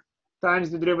here, times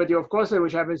the derivative of cosine,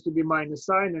 which happens to be minus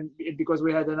sine, and because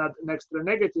we had an extra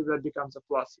negative, that becomes a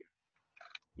plus here.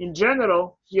 In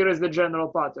general, here is the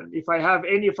general pattern. If I have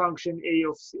any function a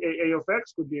of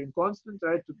x, could be in constant,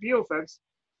 right, to p of x,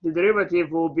 the derivative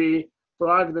will be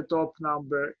plug the top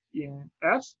number in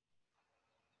f,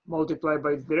 multiply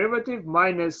by its derivative,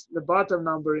 minus the bottom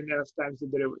number in f times the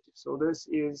derivative. So this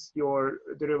is your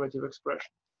derivative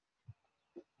expression.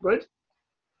 Good?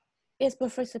 Yes,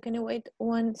 Professor, can you wait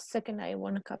 1 second? I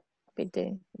want to copy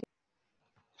the.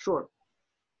 Sure.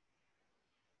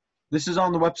 This is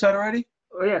on the website already?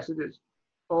 Oh, yes, it is.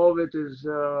 All of it is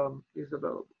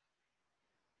available.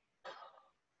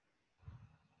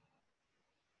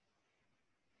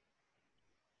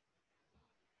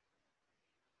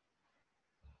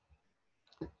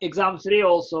 Exam 3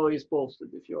 also is posted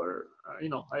if you're,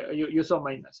 you saw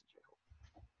my message.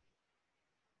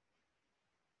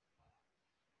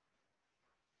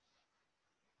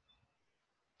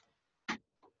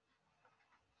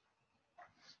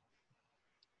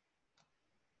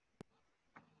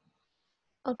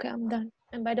 Okay, I'm done.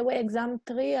 And by the way, exam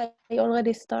 3, I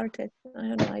already started. I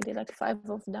don't know, I did like 5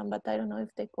 of them, but I don't know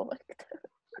if they correct.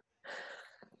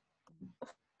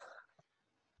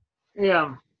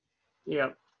 Yeah.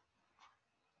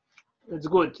 It's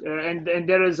good. And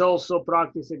there is also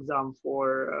practice exam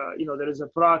for, there is a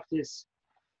practice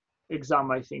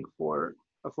exam, I think, for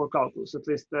calculus, at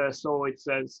least so it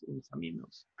says in some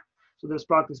emails. So there's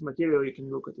practice material, you can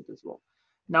look at it as well.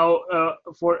 Now,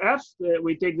 for f,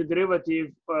 we take the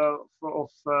derivative of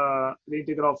the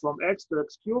integral from x to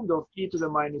x cubed of e to the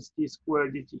minus t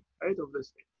squared dt, right, of this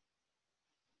thing.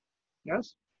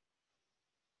 Yes?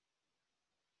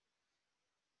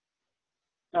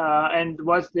 And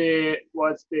what's the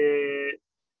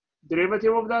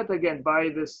derivative of that? Again, by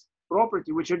this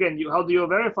property, which again, how do you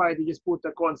verify it? You just put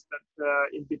a constant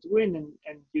in between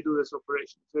and you do this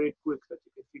operation. It's very quick that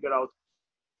you can figure out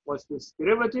what's this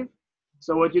derivative.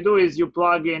 So what you do is you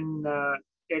plug in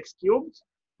x cubed,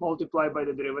 multiply by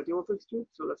the derivative of x cubed.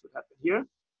 So that's what happened here.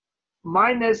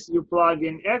 Minus, you plug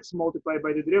in x, multiply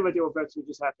by the derivative of x, which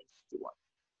just happens to 1.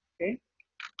 Okay.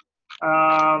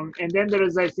 And then there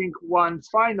is, I think, one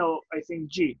final, I think,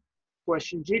 G.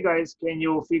 Question G, guys, can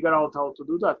you figure out how to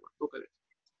do that one? Look at it.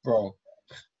 Bro.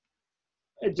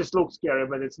 It just looks scary,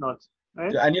 but it's not.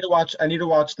 Right? Yeah, I need to watch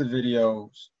the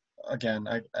videos again.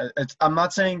 I'm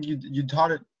not saying you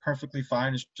taught it perfectly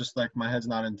fine. It's just like my head's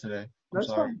not in today. I'm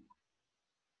sorry.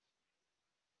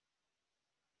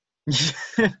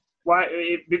 Why?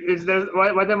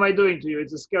 What am I doing to you?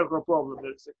 It's a scarecrow problem.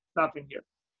 There's nothing here.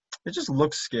 It just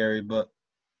looks scary, but.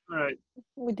 All right.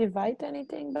 We divide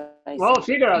anything by well,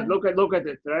 figure out. Look at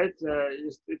it, right?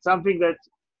 It's something that.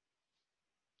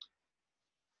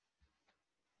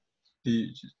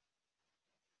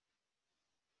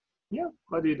 Yeah.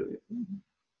 What do you do?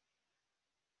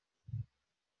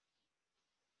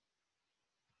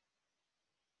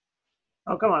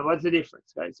 Oh, come on. What's the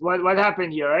difference, guys? What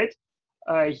happened here, right?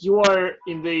 You are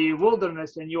in the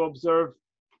wilderness and you observe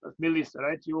Melissa,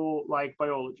 right? You like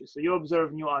biology, so you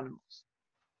observe new animals,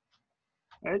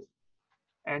 right?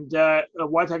 And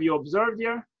what have you observed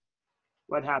here?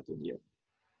 What happened here?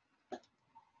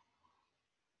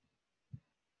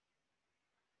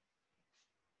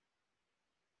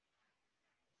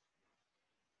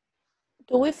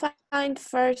 Do we find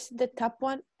first the top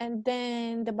one and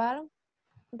then the bottom?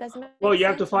 Doesn't make Well, you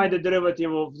have to sense or find the not?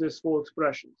 derivative of this full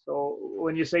expression. So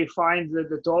when you say find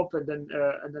the top and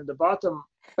then the bottom,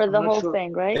 For I'm the not whole sure.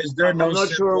 thing, right? Is there no I'm not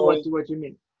sure what symbol? you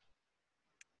mean.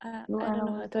 I New don't know how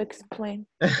animals. to explain.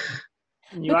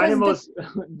 New Because the animals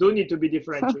do need to be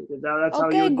differentiated. That's how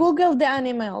okay, you. Google the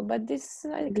animal, but this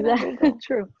I cannot Exactly. Google.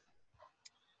 True.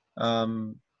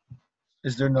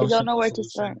 Is there I no don't know simple where to solution?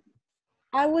 start.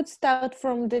 I would start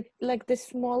from the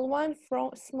small one,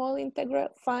 from small integral,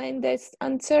 find this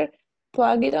answer,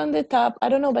 plug it on the top. I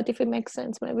don't know, but if it makes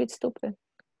sense, maybe it's stupid.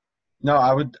 No,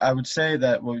 I would say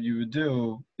that what you would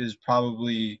do is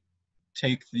probably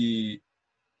take the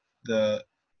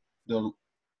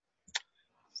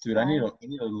dude, I need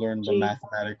to learn the G.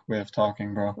 mathematic way of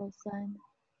talking, bro. Cosine.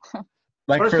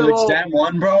 Like First for of the all, exam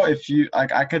one, bro, if you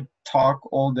like I could talk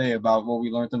all day about what we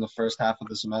learned in the first half of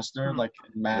the semester, like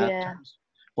in math Yeah. terms.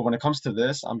 But when it comes to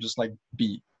this, I'm just like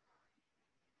beat.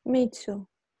 Me too.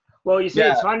 well, you see,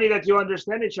 Yeah. it's funny that you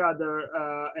understand each other,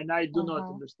 and I do not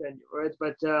Uh-huh. understand you, right?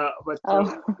 But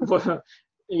Oh.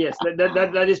 yes,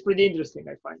 that is pretty interesting,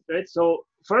 I find, right? So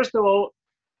first of all,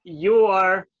 you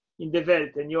are in the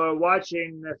Welt and you are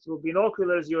watching through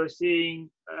binoculars. You are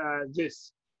seeing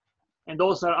this, and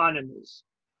those are animals.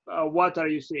 What are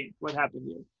you seeing? What happened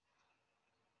here?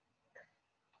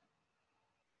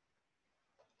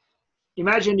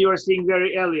 Imagine you are seeing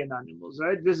very alien animals,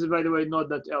 right? This is, by the way, not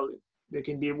that alien. They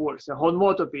can be worse. A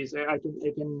homotopes. I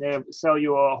can sell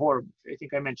you a horror. I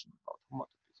think I mentioned about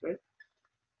homotopes, right?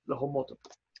 The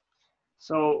homotopes.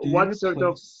 So Do you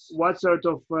replace what sort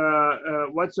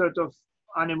of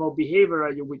animal behavior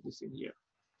are you witnessing here?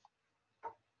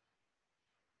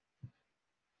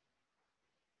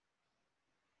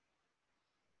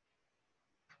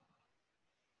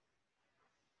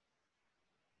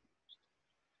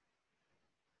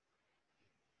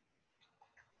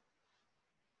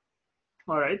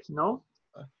 All right, no.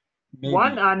 maybe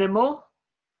One animal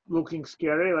looking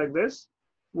scary like this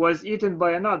was eaten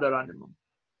by another animal.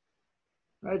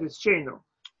 Right, it's chain rule.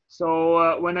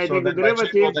 So when I so take the then by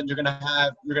chain rule, derivative, then you're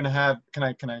gonna have can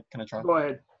I try go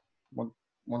ahead.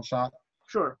 one shot?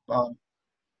 Sure.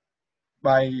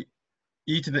 By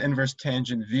e to the inverse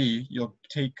tangent v, you'll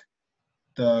take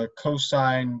the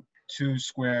cosine 2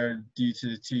 squared d to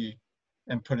the t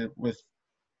and put it with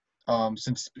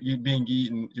since being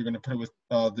eaten, you're gonna put it with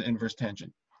the inverse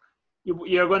tangent.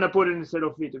 You're going to put it instead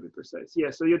of v, to be precise.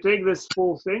 Yeah. So you take this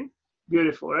full thing.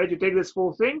 Beautiful, right? You take this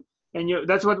full thing, and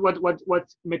that's what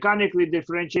mechanically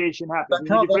differentiation happens.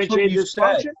 When you differentiate this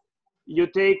function, you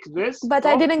take this. But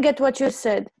I didn't get what you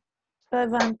said.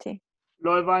 Avanti.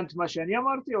 Lo avant mashani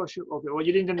amarti or okay? Well,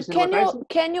 you didn't understand what I said.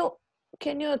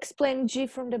 Can you explain G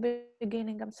from the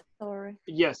beginning? I'm sorry.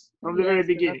 Yes, from the very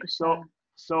beginning.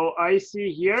 So I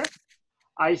see here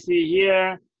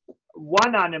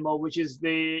one animal, which is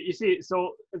you see,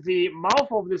 so the mouth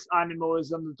of this animal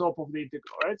is on the top of the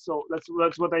integral, right? So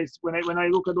that's what when I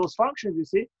look at those functions, you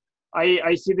see,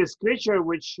 I see this creature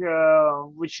which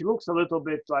looks a little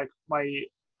bit like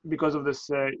because of this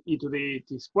e to the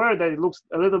t squared, that it looks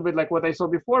a little bit like what I saw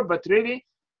before, but really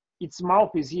its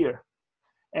mouth is here.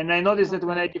 And I noticed that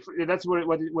when that's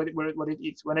what it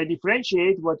eats. When I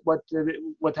differentiate,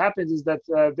 what happens is that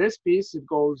this piece, it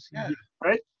goes here,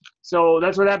 right? So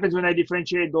that's what happens when I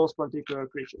differentiate those particular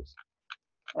creatures.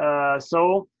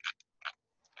 So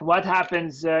what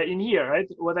happens in here, right?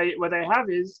 What I have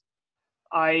is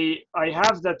I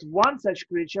have that one such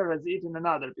creature has eaten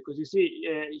another, because you see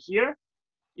here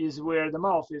is where the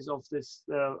mouth is of this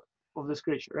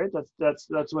creature, right?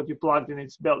 That's what you plugged in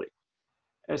its belly.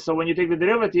 So when you take the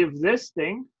derivative, this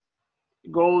thing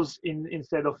goes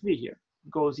instead of v here,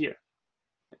 goes here.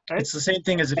 Right? It's the same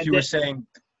thing as if you were saying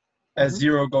as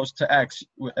 0 goes to x,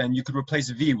 and you could replace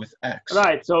v with x.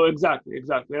 Right. So exactly.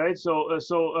 Right. So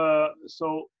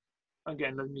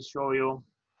again, let me show you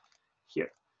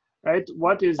here. Right.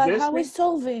 What is this? How we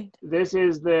solve it? This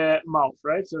is the mouth,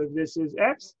 right? So if this is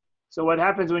x, so what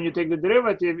happens when you take the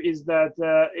derivative is that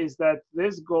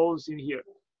this goes in here.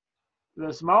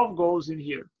 This mouth goes in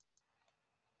here.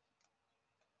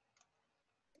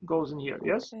 Goes in here,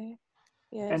 yes? Okay.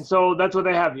 Yes. And so that's what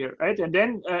I have here, right? And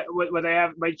then what I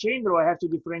have by chain rule, I have to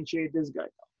differentiate this guy.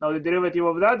 Now the derivative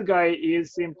of that guy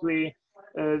is simply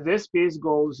this piece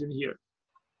goes in here.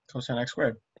 Cosine x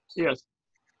squared. Yes,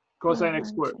 cosine x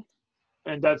squared,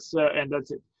 and that's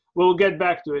it. We'll get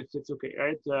back to it. It's okay,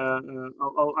 right?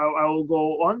 I will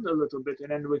go on a little bit,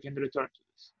 and then we can return to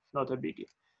this. It's not a biggie.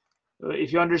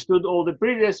 If you understood all the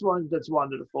previous ones, that's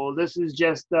wonderful. This is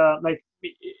just like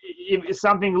if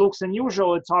something looks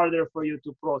unusual, it's harder for you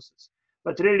to process.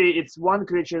 But really, it's one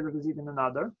creature that is eating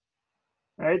another,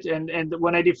 right? And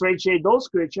when I differentiate those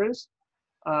creatures,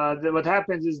 what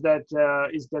happens is that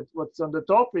what's on the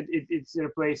top, it's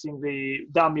replacing the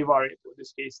dummy variable, in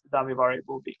this case, the dummy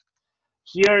variable b.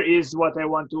 Here is what I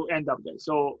want to end up with.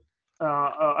 So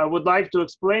I would like to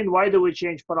explain why do we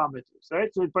change parameters,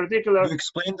 right? So in particular, You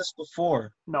explained this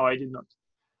before. no, I did not.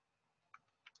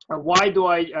 Why do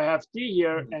I have t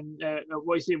here? And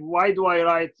why do I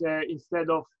write instead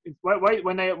of why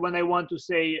when I want to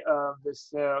say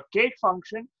this cake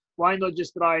function, why not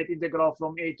just write integral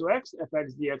from a to x fx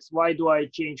dx? Why do I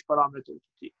change parameter to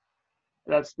t?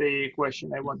 That's the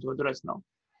question I want to address now.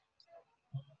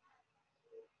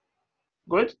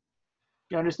 Good?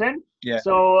 You understand? Yeah.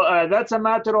 So that's a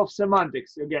matter of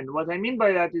semantics. Again, what I mean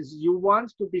by that is you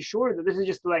want to be sure that this is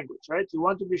just language, right? You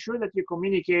want to be sure that you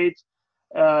communicate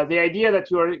the idea that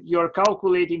you're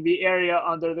calculating the area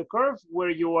under the curve where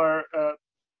you are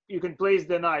you can place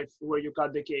the knife where you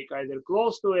cut the cake, either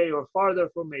close to a or farther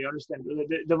from a. You understand?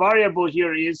 The variable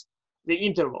here is the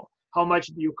interval. How much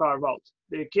do you carve out?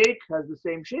 The cake has the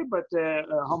same shape, but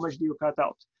how much do you cut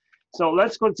out? So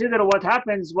let's consider what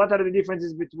happens. What are the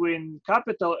differences between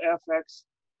capital Fx,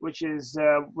 which is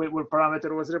where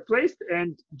parameter was replaced,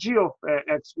 and g of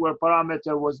x, where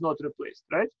parameter was not replaced,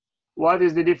 right? What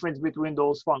is the difference between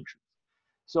those functions?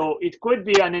 So it could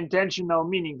be an intentional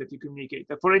meaning that you communicate.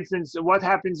 For instance, what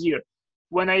happens here?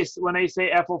 When I say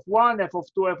f of 1, f of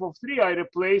 2, f of 3, I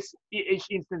replace each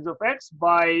instance of x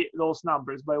by those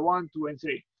numbers, by 1, 2, and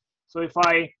 3. So if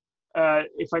I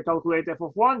calculate f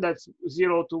of 1, that's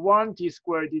 0 to 1 t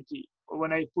squared dt.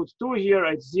 When I put 2 here,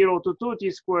 it's 0 to 2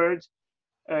 t squared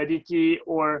dt,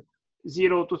 or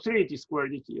 0 to 3 t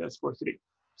squared dt. That's for 3.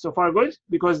 So far good,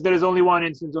 because there is only one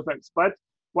instance of x. But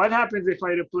what happens if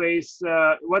I replace,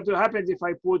 what happens if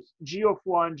I put g of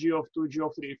 1, g of 2, g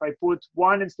of 3? If I put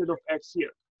 1 instead of x here,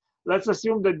 let's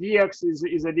assume that dx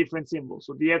is a different symbol.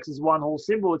 So dx is one whole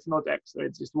symbol, it's not x, right?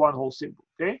 It's just one whole symbol,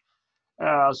 okay?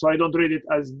 So I don't read it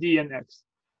as d and x.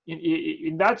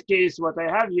 In that case, what I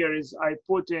have here is I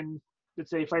put in,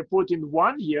 let's say if I put in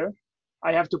 1 here,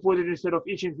 I have to put it instead of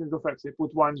each instance of x. I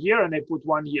put 1 here and I put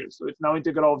 1 here. So it's now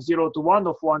integral of 0 to 1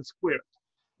 of 1 squared.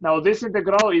 Now this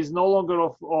integral is no longer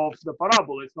of the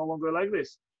parabola. It's no longer like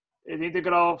this. The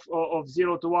integral of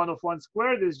 0 to 1 of 1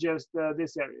 squared is just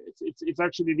this area. It's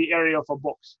actually the area of a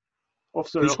box.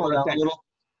 Of Can you sorry, of a scroll down a rectangle. little?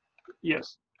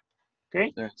 Yes.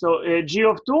 Okay. There. So g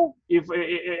of 2, if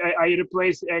I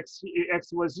replace x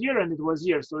was here and it was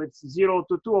here, so it's 0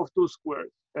 to 2 of 2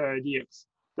 squared dx.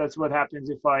 That's what happens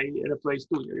if I replace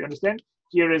 2 here. You understand?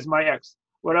 Here is my x.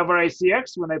 Wherever I see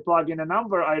x, when I plug in a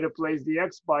number, I replace the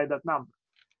x by that number.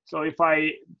 So if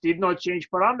I did not change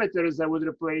parameters, I would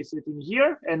replace it in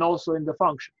here and also in the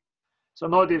function. So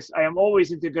notice I am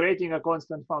always integrating a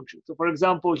constant function. So for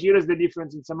example, here is the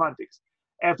difference in semantics.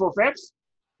 F of x,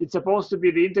 it's supposed to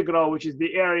be the integral, which is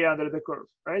the area under the curve,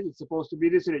 right? It's supposed to be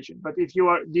this region. But if you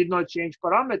did not change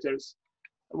parameters,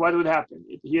 what would happen?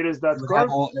 Here is that You would curve.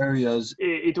 have all areas.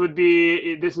 It would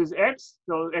be, this is x,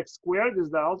 so x squared is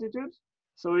the altitude.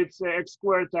 So it's x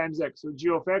squared times x. So g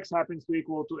of x happens to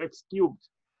equal to x cubed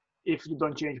if you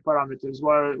don't change parameters,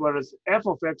 whereas f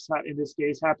of x in this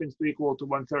case happens to equal to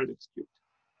 1/3 x cubed.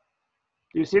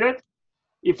 Do you see that?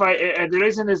 If the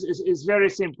reason is very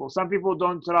simple. Some people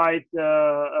don't write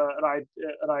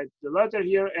the letter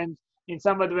here, and in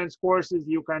some advanced courses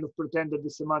you kind of pretend that the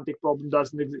semantic problem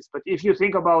doesn't exist. But if you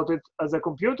think about it as a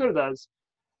computer does,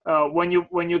 when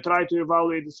you try to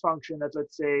evaluate this function at,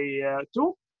 let's say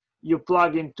 2, you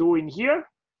plug in 2 in here,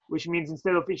 which means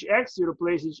instead of each x, you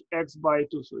replace each x by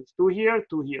 2. So it's 2 here,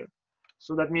 2 here.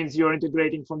 So that means you're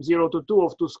integrating from 0 to 2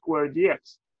 of 2 squared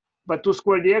dx. But 2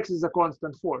 squared dx is a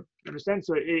constant form. Understand?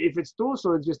 So if it's 2,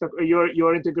 so it's just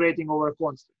you're integrating over a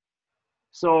constant.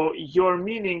 So your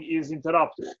meaning is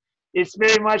interrupted. It's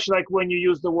very much like when you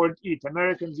use the word eat.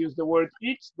 Americans use the word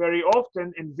eat very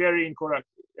often and very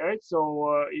incorrectly, right?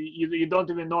 So you don't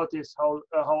even notice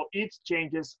how eat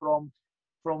changes from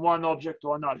one object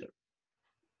to another,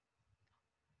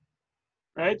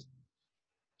 right?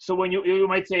 So when you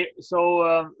might say,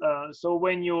 so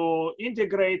when you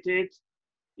integrate it,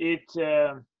 it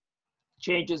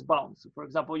changes bounds. For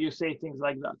example, you say things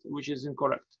like that, which is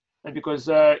incorrect. And because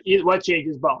what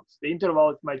changes bounds? The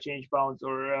interval might change bounds,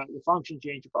 or the function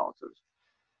change bounds.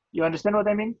 You understand what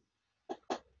I mean?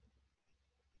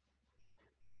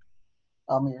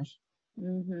 Amirs.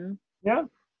 Mm-hmm. Yeah.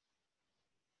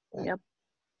 Yep.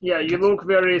 Yeah, you look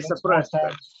very Makes more suppressed.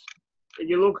 sense.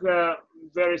 You look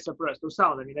very suppressed. To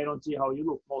sound, I mean, I don't see how you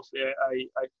look. Mostly,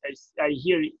 I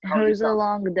hear how It you was a sound.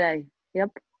 long day. Yep.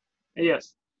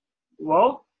 Yes.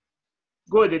 Well,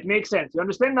 Good, it makes sense. You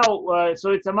understand now?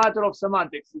 So it's a matter of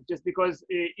semantics. It's just because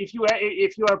if you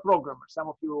are a programmer, some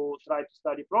of you try to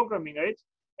study programming, right?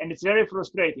 And it's very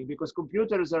frustrating because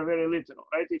computers are very literal,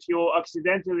 right? If you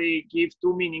accidentally give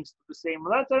two meanings to the same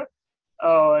letter,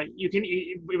 you can,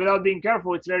 without being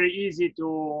careful, it's very easy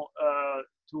to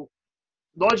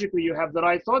logically you have the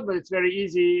right thought, but it's very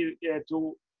easy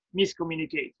to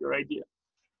miscommunicate your idea,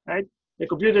 right? The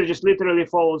computer just literally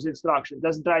follows instructions,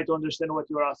 doesn't try to understand what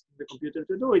you're asking the computer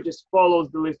to do. It just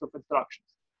follows the list of instructions,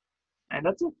 and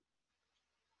that's it.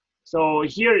 So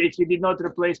here, if you did not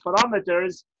replace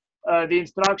parameters, the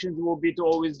instructions will be to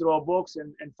always draw a box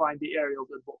and find the area of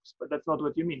that box. But that's not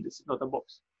what you mean. This is not a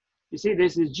box. You see,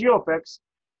 this is g of x,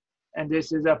 and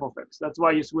this is f of x. That's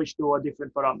why you switch to a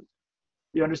different parameter.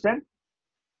 You understand?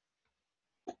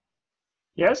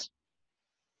 Yes?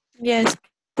 Yes.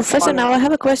 Professor, now I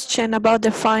have a question about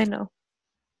the final.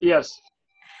 Yes.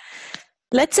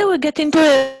 Let's say we get into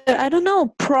a, I don't know,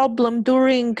 problem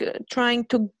during trying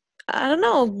to, I don't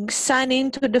know, sign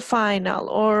into the final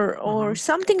or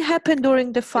something happened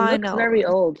during the It final. looks very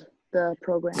old, the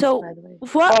program, So by the way.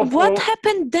 what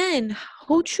happened then?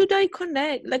 Who should I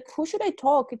connect? Like, who should I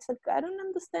talk? It's like, I don't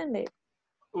understand it.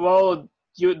 Well,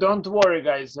 you don't worry,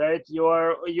 guys, right?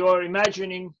 You're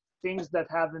imagining things that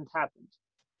haven't happened,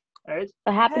 right?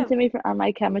 It happened to me on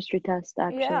my chemistry test,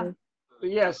 actually. Yeah.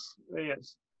 Yes,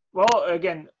 yes. Well,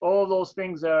 again, all those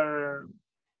things are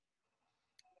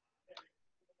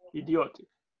idiotic.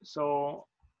 So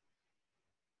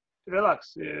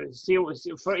relax. See,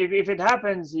 if it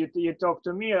happens, you talk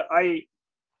to me.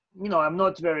 I'm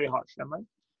not very harsh, am I?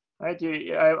 Right?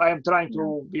 I am trying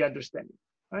to be understanding.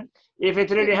 Right? If it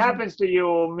really happens to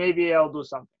you, maybe I'll do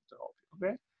something to help you.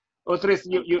 Okay? Or at least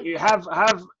you have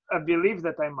a belief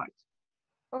that I might.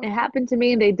 It happened to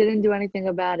me, and they didn't do anything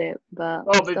about it. But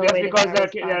Oh, I'm but still that's waiting because on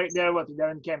a response. they're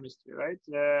in chemistry, right?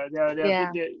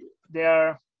 Yeah.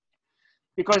 They're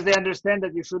because they understand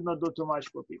that you should not do too much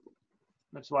for people.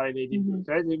 That's why they did it,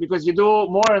 right? Because you do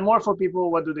more and more for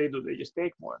people, what do? They just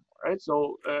take more and more, right?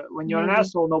 So when you're an Maybe.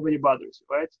 asshole, nobody bothers you,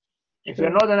 right? If True.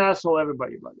 you're not an asshole,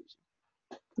 everybody bothers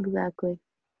you. Exactly.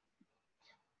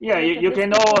 Yeah, Like, at you least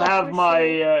can people all have my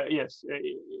appreciate-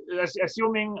 yes.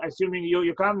 Assuming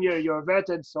you come here, you're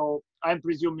vetted. So I'm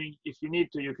presuming if you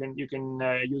need to, you can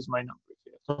use my number.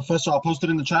 Professor, I'll post it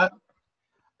in the chat.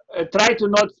 Try to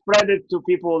not spread it to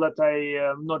people that I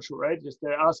am not sure, right? Just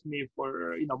ask me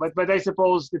for, but I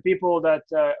suppose the people that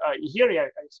here, yeah,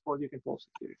 I suppose you can post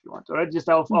it here if you want, all right? Just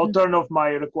I'll turn off my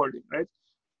recording, right?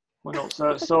 Who knows?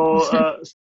 So